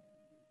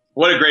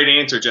 What a great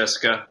answer,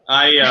 Jessica.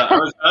 I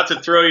was about to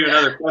throw you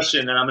another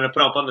question that I'm going to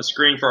put up on the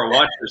screen for our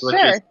watchers, which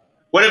is,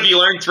 what have you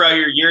learned throughout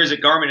your years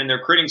at Garmin in the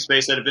recruiting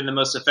space that have been the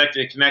most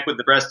effective to connect with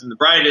the best and the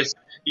brightest?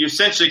 You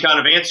essentially kind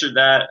of answered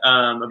that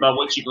about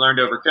what you've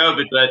learned over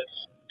COVID. But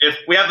if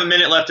we have a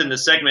minute left in the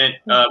segment,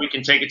 we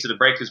can take it to the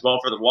break as well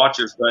for the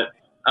watchers. But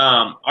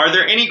are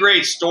there any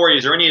great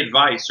stories or any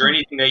advice or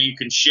anything that you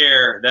can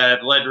share that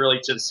have led really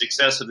to the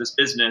success of this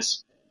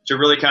business to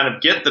really kind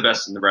of get the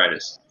best and the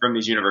brightest from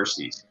these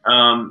universities?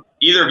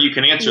 Either of you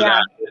can answer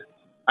that.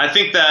 I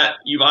think that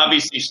you've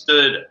obviously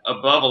stood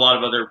above a lot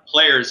of other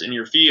players in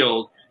your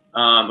field.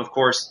 Of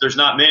course, there's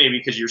not many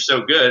because you're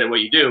so good at what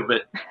you do.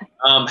 But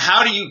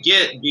how do you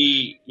get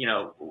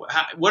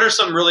what are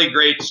some really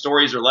great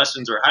stories or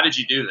lessons, or how did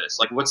you do this?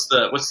 Like, what's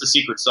the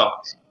secret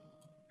sauce?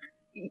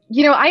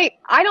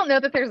 I don't know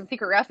that there's a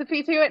secret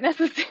recipe to it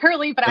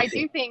necessarily, but I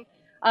do think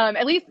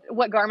at least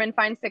what Garmin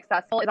finds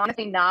successful is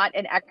honestly not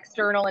an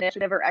external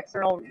initiative or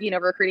external,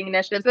 recruiting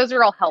initiatives. Those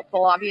are all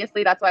helpful.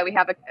 Obviously, that's why we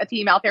have a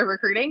team out there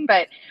recruiting.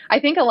 But I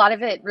think a lot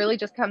of it really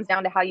just comes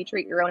down to how you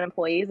treat your own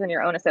employees and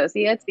your own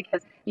associates,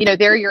 because,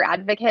 they're your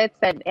advocates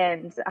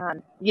and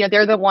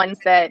they're the ones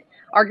that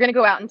are going to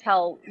go out and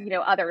tell,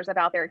 others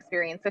about their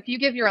experience. So if you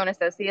give your own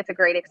associates a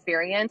great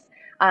experience,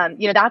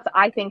 that's,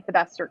 I think, the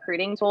best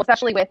recruiting tool,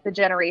 especially with the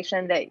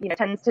generation that,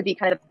 tends to be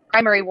kind of the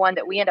primary one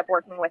that we end up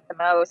working with the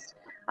most.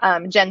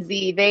 Gen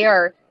Z, they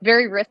are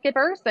very risk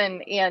averse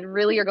and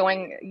really are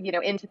going,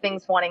 into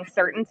things wanting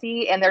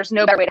certainty. And there's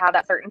no better way to have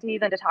that certainty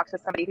than to talk to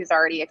somebody who's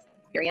already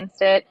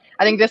experienced it.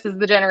 I think this is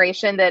the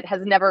generation that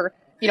has never,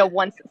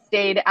 once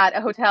stayed at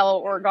a hotel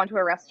or gone to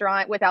a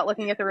restaurant without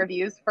looking at the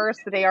reviews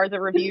first. They are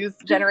the reviews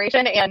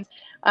generation. And,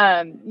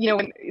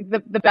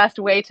 the best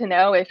way to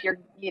know if you're,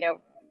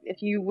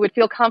 if you would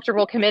feel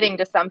comfortable committing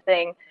to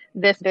something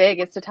this big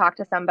is to talk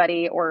to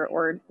somebody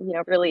or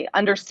really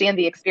understand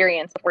the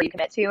experience before you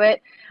commit to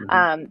it.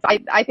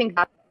 Mm-hmm. I think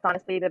that's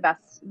honestly the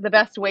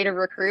best way to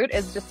recruit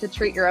is just to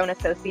treat your own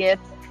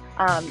associates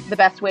the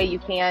best way you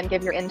can,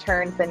 give your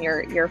interns and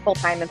your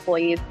full-time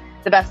employees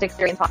the best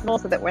experience possible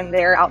so that when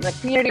they're out in the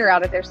community or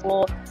out at their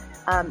school,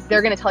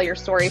 they're going to tell your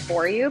story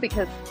for you,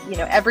 because,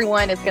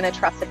 everyone is going to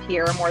trust a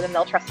peer more than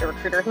they'll trust a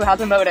recruiter who has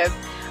a motive,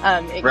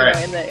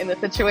 in the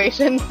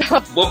situation.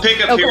 So, we'll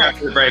pick up here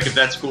after the break if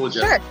that's cool,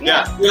 Jeff. Sure.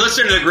 Yeah. You're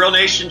listening to the Grill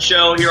Nation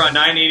show here on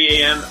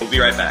 980 AM. We'll be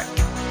right back.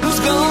 Who's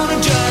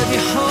gonna drive you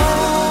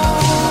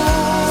home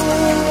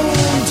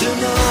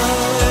tonight?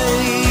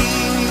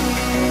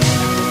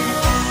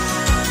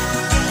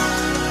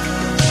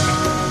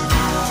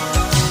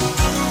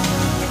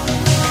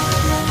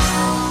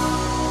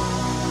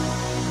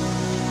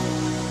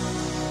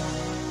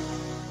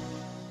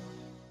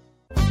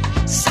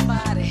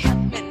 Somebody help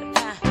me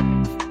now.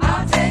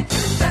 I'll take you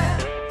there.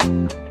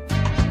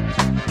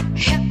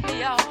 Help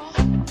me all.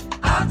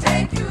 I'll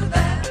take you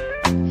there.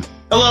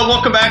 Hello,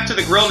 welcome back to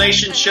the Grill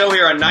Nation show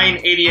here on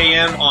 980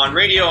 AM on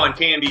radio, on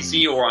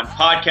KMBZ, or on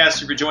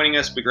podcast. If you're joining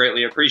us, we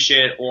greatly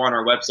appreciate it, or on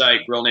our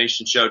website,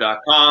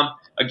 grillnationshow.com.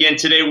 Again,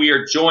 today we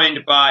are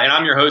joined by, and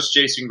I'm your host,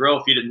 Jason Grill.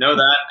 If you didn't know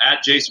that,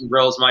 at Jason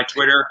Grill is my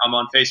Twitter. I'm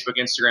on Facebook,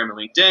 Instagram, and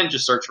LinkedIn.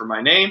 Just search for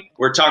my name.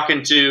 We're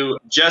talking to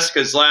Jessica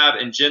Zlab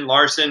and Jen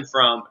Larson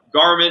from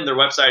Garmin. Their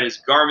website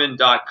is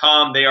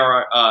garmin.com. They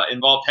are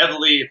involved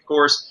heavily, of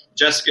course.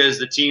 Jessica is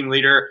the team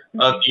leader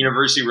of the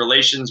University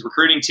Relations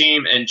recruiting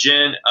team, and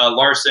Jen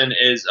Larson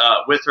is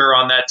with her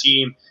on that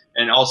team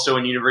and also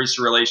in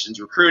University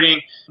Relations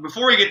recruiting.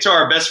 Before we get to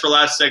our best for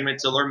last segment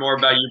to learn more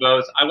about you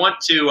both, I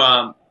want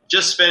to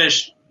just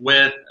finish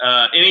with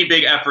any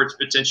big efforts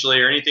potentially,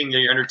 or anything that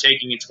you're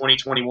undertaking in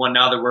 2021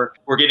 now that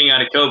we're getting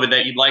out of COVID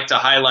that you'd like to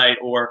highlight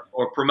or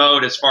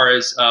promote as far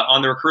as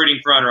on the recruiting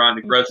front or on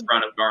the growth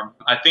front of Garmin?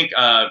 I think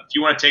if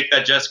you want to take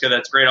that, Jessica,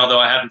 that's great, although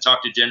I haven't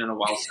talked to Jen in a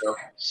while. So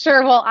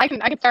Sure. Well, I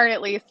can start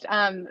at least.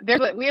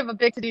 We have a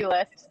big to-do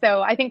list.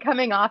 So I think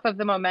coming off of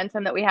the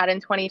momentum that we had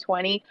in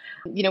 2020,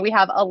 we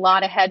have a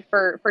lot ahead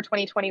for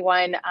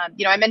 2021.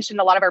 I mentioned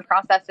a lot of our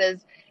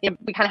processes.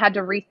 We kind of had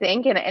to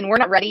rethink, and we're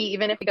not ready.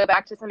 Even if we go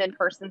back to some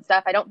in-person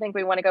stuff, I don't think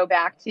we want to go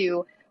back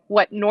to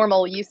what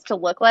normal used to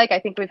look like. I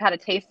think we've had a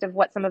taste of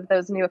what some of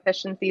those new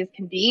efficiencies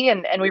can be,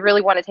 and we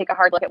really want to take a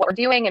hard look at what we're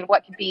doing and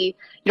what could be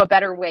a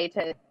better way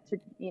to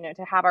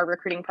have our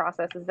recruiting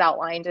processes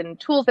outlined and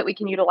tools that we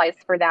can utilize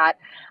for that.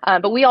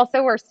 But we also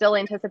are still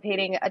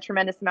anticipating a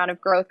tremendous amount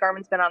of growth.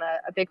 Garmin's been on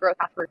a big growth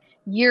path for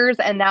years,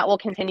 and that will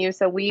continue.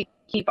 So we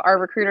keep our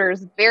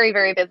recruiters very,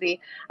 very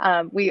busy.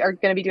 We are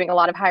going to be doing a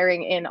lot of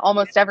hiring in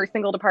almost every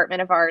single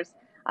department of ours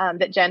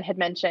that Jen had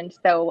mentioned.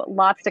 So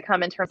lots to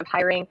come in terms of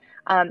hiring.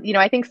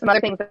 I think some other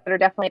things that are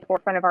definitely at the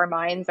forefront of our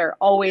minds are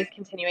always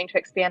continuing to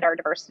expand our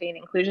diversity and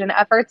inclusion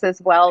efforts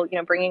as well.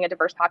 Bringing a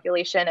diverse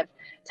population of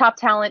top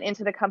talent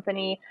into the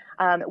company.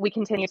 We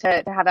continue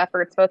to have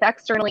efforts both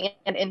externally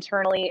and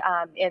internally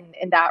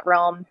in that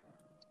realm,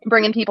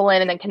 bringing people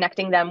in and then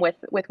connecting them with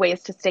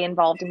ways to stay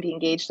involved and be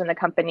engaged in the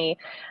company.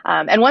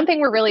 And one thing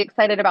we're really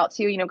excited about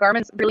too,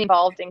 Garmin's really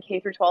involved in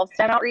K through 12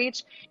 STEM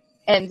outreach.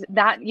 And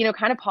that,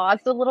 kind of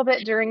paused a little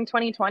bit during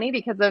 2020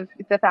 because of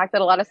the fact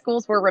that a lot of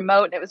schools were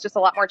remote and it was just a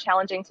lot more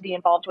challenging to be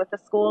involved with the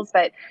schools.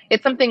 But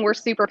it's something we're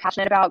super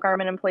passionate about.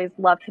 Garmin employees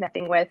love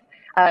connecting with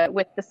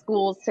the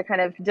schools to kind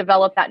of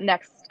develop that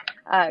next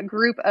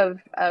group of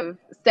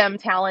STEM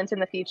talent in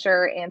the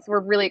future. And so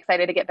we're really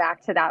excited to get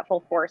back to that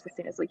full force as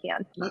soon as we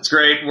can. That's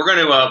great. We're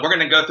going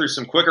to go through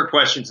some quicker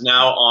questions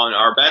now on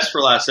our best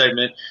for last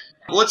segment.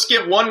 Let's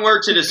get one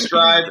word to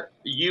describe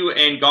you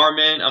and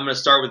Garmin. I'm going to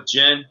start with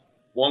Jen.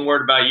 One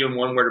word about you and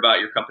one word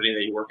about your company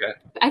that you work at.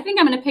 I think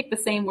I'm going to pick the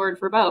same word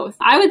for both.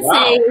 I would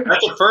Wow, say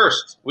that's a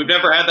first. We've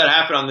never had that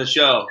happen on the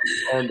show.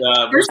 And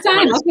first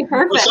time. Okay,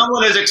 perfect.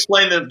 Someone has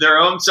explained their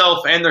own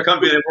self and their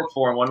company they work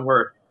for in one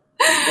word.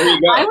 There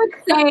you go. I would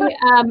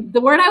say the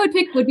word I would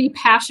pick would be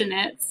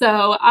passionate.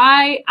 So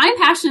I'm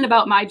passionate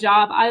about my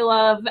job. I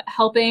love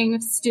helping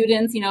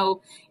students,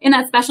 in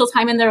that special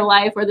time in their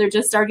life where they're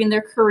just starting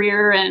their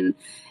career, and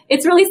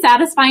it's really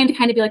satisfying to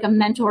kind of be like a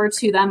mentor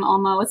to them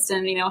almost,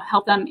 and,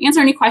 help them answer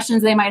any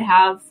questions they might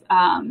have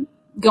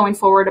going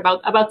forward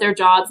about their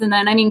jobs. And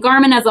then,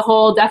 Garmin as a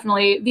whole,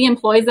 definitely the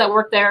employees that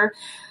work there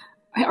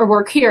or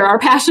work here are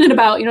passionate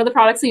about, the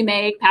products we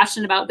make,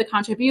 passionate about the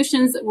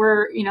contributions that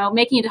we're,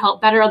 making to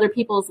help better other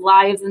people's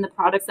lives and the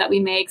products that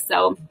we make.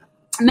 So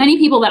many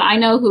people that I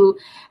know who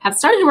have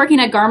started working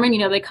at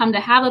Garmin, they come to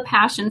have a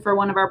passion for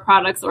one of our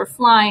products or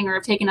flying or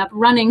have taken up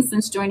running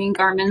since joining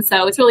Garmin.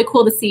 So it's really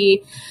cool to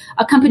see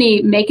a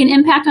company make an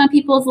impact on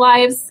people's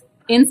lives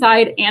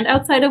inside and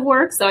outside of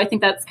work. So I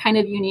think that's kind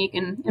of unique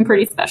and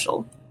pretty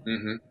special.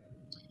 Mm-hmm.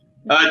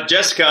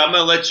 Jessica, I'm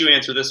going to let you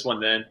answer this one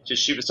then.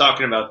 She was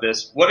talking about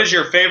this. What is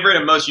your favorite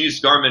and most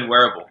used Garmin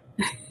wearable?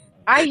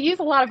 I use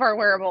a lot of our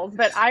wearables,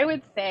 but I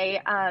would say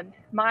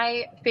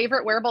my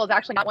favorite wearable is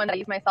actually not one that I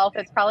use myself.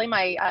 It's probably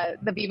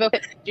the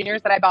VivoFit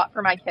Juniors that I bought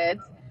for my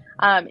kids.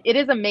 It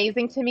is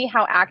amazing to me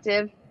how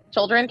active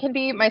children can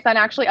be. My son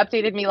actually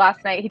updated me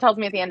last night. He tells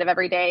me at the end of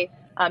every day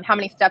how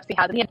many steps he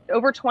has. He had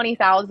over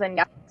 20,000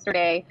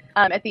 yesterday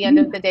at the end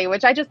of the day,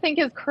 which I just think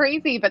is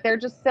crazy, but they're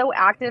just so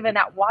active and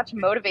that watch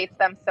motivates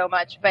them so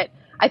much. But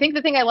I think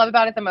the thing I love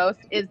about it the most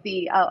is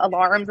the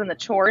alarms and the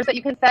chores that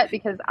you can set,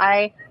 because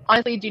I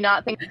honestly do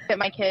not think that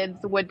my kids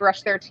would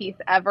brush their teeth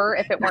ever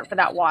if it weren't for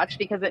that watch,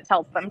 because it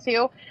tells them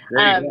to.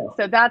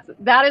 So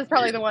that is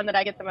probably the one that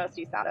I get the most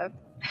use out of.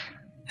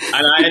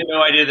 And I had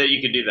no idea that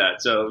you could do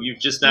that. So you've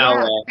just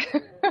now,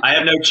 I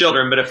have no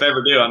children, but if I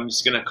ever do, I'm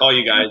just going to call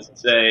you guys and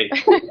say,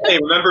 hey,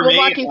 remember me?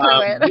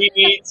 We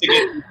need to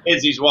get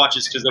kids these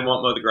watches because they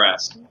won't mow the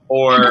grass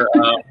or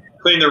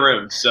clean the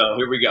room. So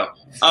here we go.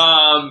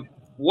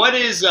 What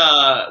is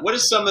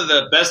some of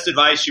the best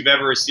advice you've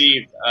ever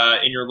received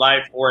in your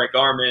life or at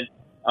Garmin?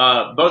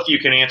 Both of you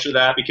can answer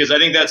that, because I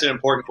think that's an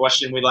important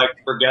question we like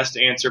for guests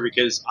to answer,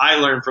 because I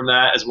learn from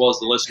that as well as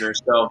the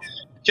listeners. So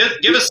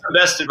give us the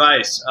best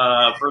advice.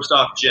 First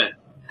off, Jen.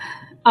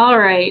 All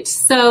right.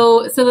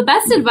 So the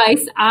best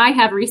advice I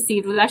have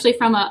received was actually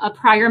from a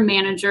prior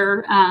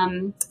manager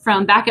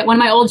from back at one of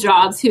my old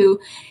jobs, who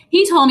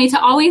he told me to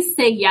always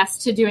say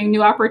yes to doing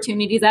new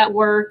opportunities at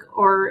work,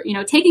 or,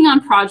 taking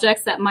on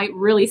projects that might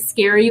really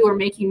scare you or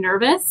make you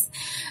nervous.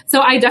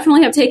 So I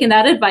definitely have taken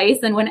that advice.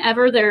 And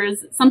whenever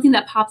there's something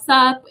that pops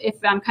up, if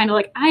I'm kind of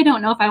like, I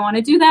don't know if I want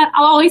to do that,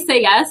 I'll always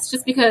say yes,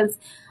 just because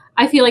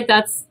I feel like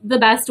that's the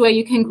best way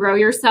you can grow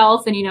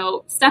yourself and,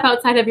 step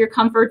outside of your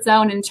comfort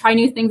zone and try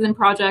new things and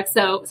projects.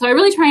 So I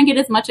really try and get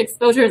as much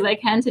exposure as I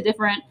can to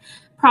different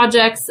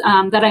projects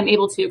that I'm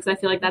able to, because I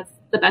feel like that's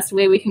the best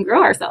way we can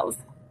grow ourselves.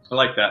 I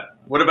like that.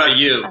 What about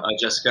you,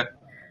 Jessica?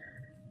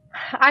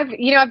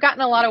 I've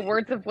gotten a lot of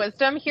words of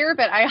wisdom here,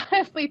 but I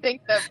honestly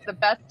think that the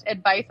best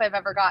advice I've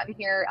ever gotten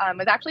here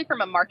was actually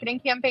from a marketing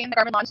campaign that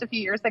Garmin launched a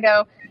few years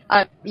ago.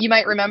 You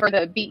might remember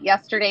the Beat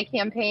Yesterday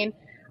campaign.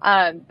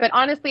 But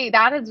honestly,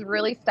 that has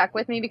really stuck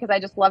with me because I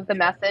just love the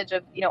message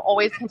of,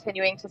 always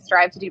continuing to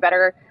strive to do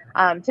better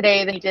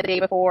today than you did the day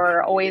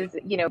before, always,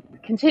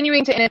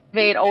 continuing to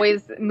innovate,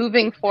 always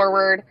moving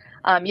forward,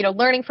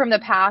 learning from the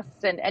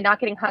past and not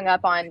getting hung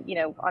up on,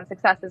 on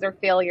successes or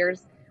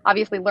failures.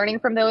 Obviously learning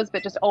from those,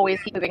 but just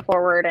always keep moving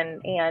forward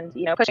and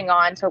pushing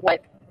on to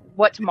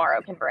what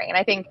tomorrow can bring. And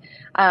I think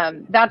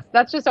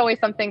that's just always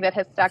something that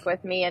has stuck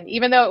with me. And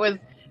even though it was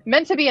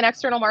meant to be an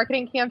external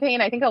marketing campaign,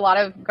 I think a lot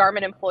of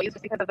Garmin employees,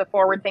 just because of the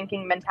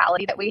forward-thinking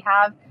mentality that we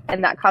have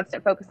and that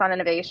constant focus on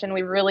innovation,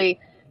 we really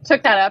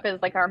took that up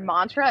as like our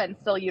mantra and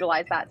still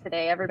utilize that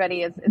today.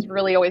 Everybody is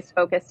really always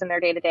focused in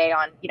their day-to-day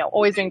on,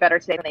 always doing better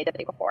today than they did the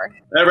day before.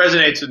 That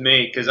resonates with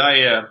me because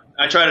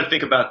I try to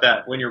think about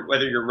that when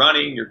whether you're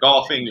running, you're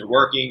golfing, you're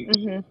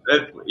working,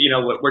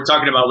 we're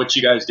talking about what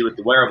you guys do with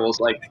the wearables.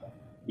 Like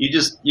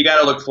you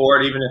got to look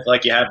forward, even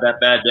if you have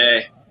that bad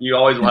day, you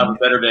always will have a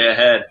better day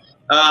ahead.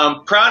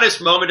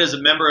 Proudest moment as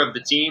a member of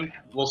the team.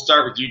 We'll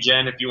start with you,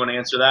 Jen, if you want to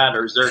answer that,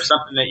 or is there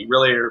something that you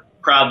really are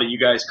proud that you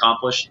guys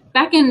accomplished?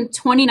 Back in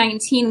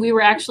 2019, we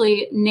were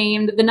actually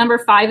named the number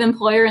 5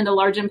 employer in the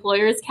large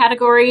employers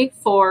category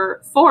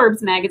for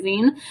Forbes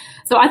magazine.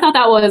 So I thought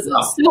that was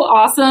so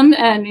awesome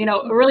and,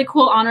 a really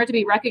cool honor to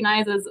be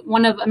recognized as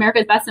one of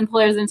America's best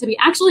employers and to be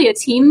actually a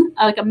team,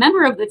 like a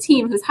member of the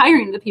team who's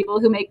hiring the people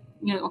who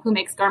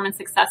makes Garmin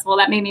successful.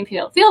 That made me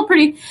feel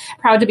pretty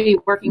proud to be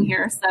working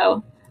here.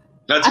 So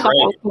that's great.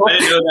 Cool. I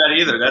didn't know that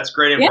either. That's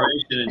great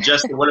information. Yeah. And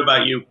Jessica, what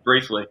about you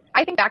briefly?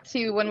 I think back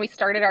to when we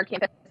started our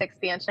campus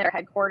expansion at our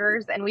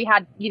headquarters and we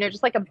had,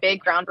 just like a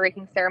big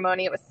groundbreaking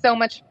ceremony. It was so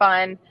much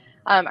fun.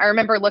 I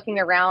remember looking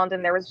around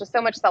and there was just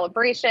so much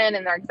celebration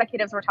and our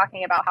executives were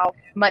talking about how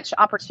much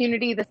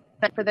opportunity this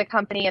meant for the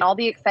company and all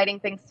the exciting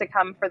things to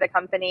come for the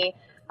company.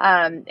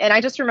 And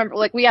I just remember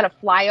we had a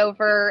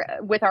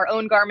flyover with our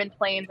own Garmin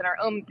planes and our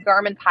own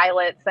Garmin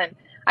pilots. And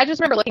I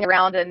just remember looking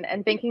around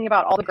and thinking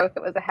about all the growth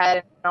that was ahead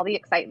and all the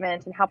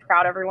excitement and how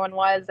proud everyone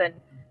was and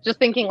just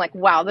thinking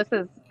wow,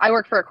 I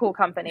work for a cool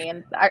company.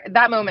 And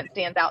that moment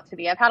stands out to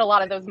me. I've had a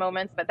lot of those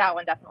moments, but that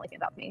one definitely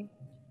stands out to me.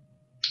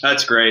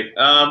 That's great.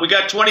 We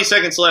got 20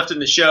 seconds left in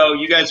the show.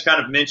 You guys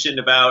kind of mentioned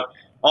about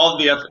all of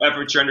the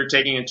efforts you're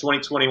undertaking in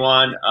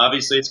 2021.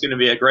 Obviously, it's going to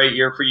be a great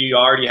year for you. You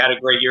already had a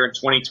great year in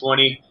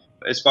 2020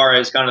 as far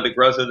as kind of the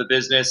growth of the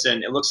business.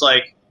 And it looks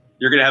like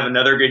you're going to have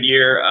another good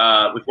year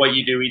with what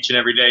you do each and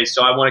every day.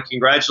 So I want to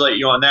congratulate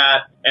you on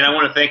that. And I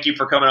want to thank you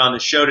for coming on the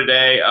show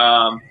today.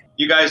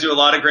 You guys do a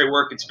lot of great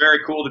work. It's very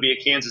cool to be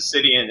a Kansas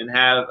City and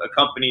have a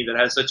company that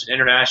has such an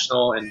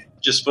international and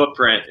just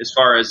footprint as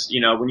far as,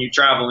 when you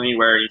travel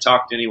anywhere and you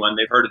talk to anyone,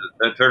 they've heard of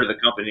the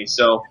company.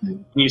 So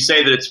when you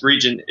say that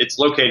it's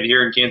located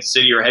here in Kansas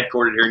City or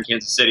headquartered here in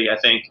Kansas City, I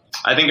think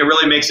it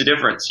really makes a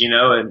difference,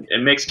 and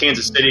it makes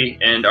Kansas City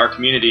and our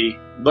community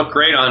look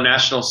great on a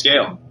national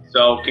scale.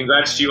 So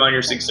congrats to you on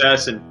your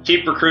success and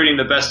keep recruiting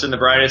the best and the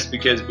brightest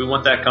because we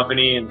want that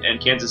company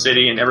and Kansas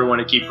City and everyone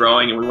to keep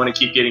growing and we want to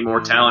keep getting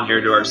more talent here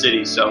to our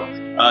city. So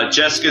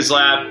Jessica's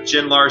Lab,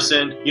 Jen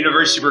Larson,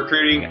 University of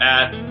Recruiting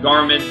at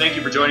Garmin. Thank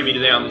you for joining me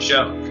today on the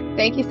show.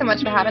 Thank you so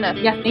much for having us.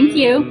 Yeah, thank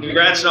you.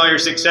 Congrats on all your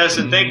success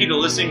and thank you to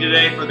listening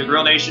today for the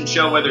Grill Nation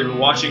show, whether you're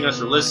watching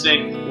us or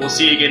listening. We'll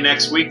see you again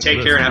next week.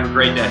 Take care and have a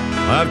great day.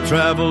 I've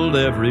traveled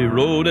every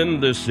road in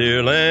this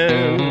here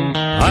land.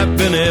 I've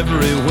been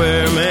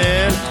everywhere,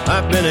 man.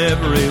 I've been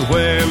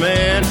everywhere,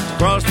 man.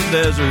 Across the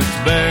deserts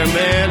bare,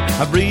 man.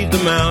 I breathe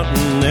the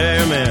mountain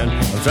air, man.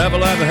 I've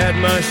traveled, I've had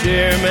my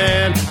share,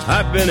 man.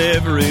 I've been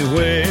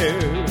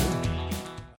everywhere.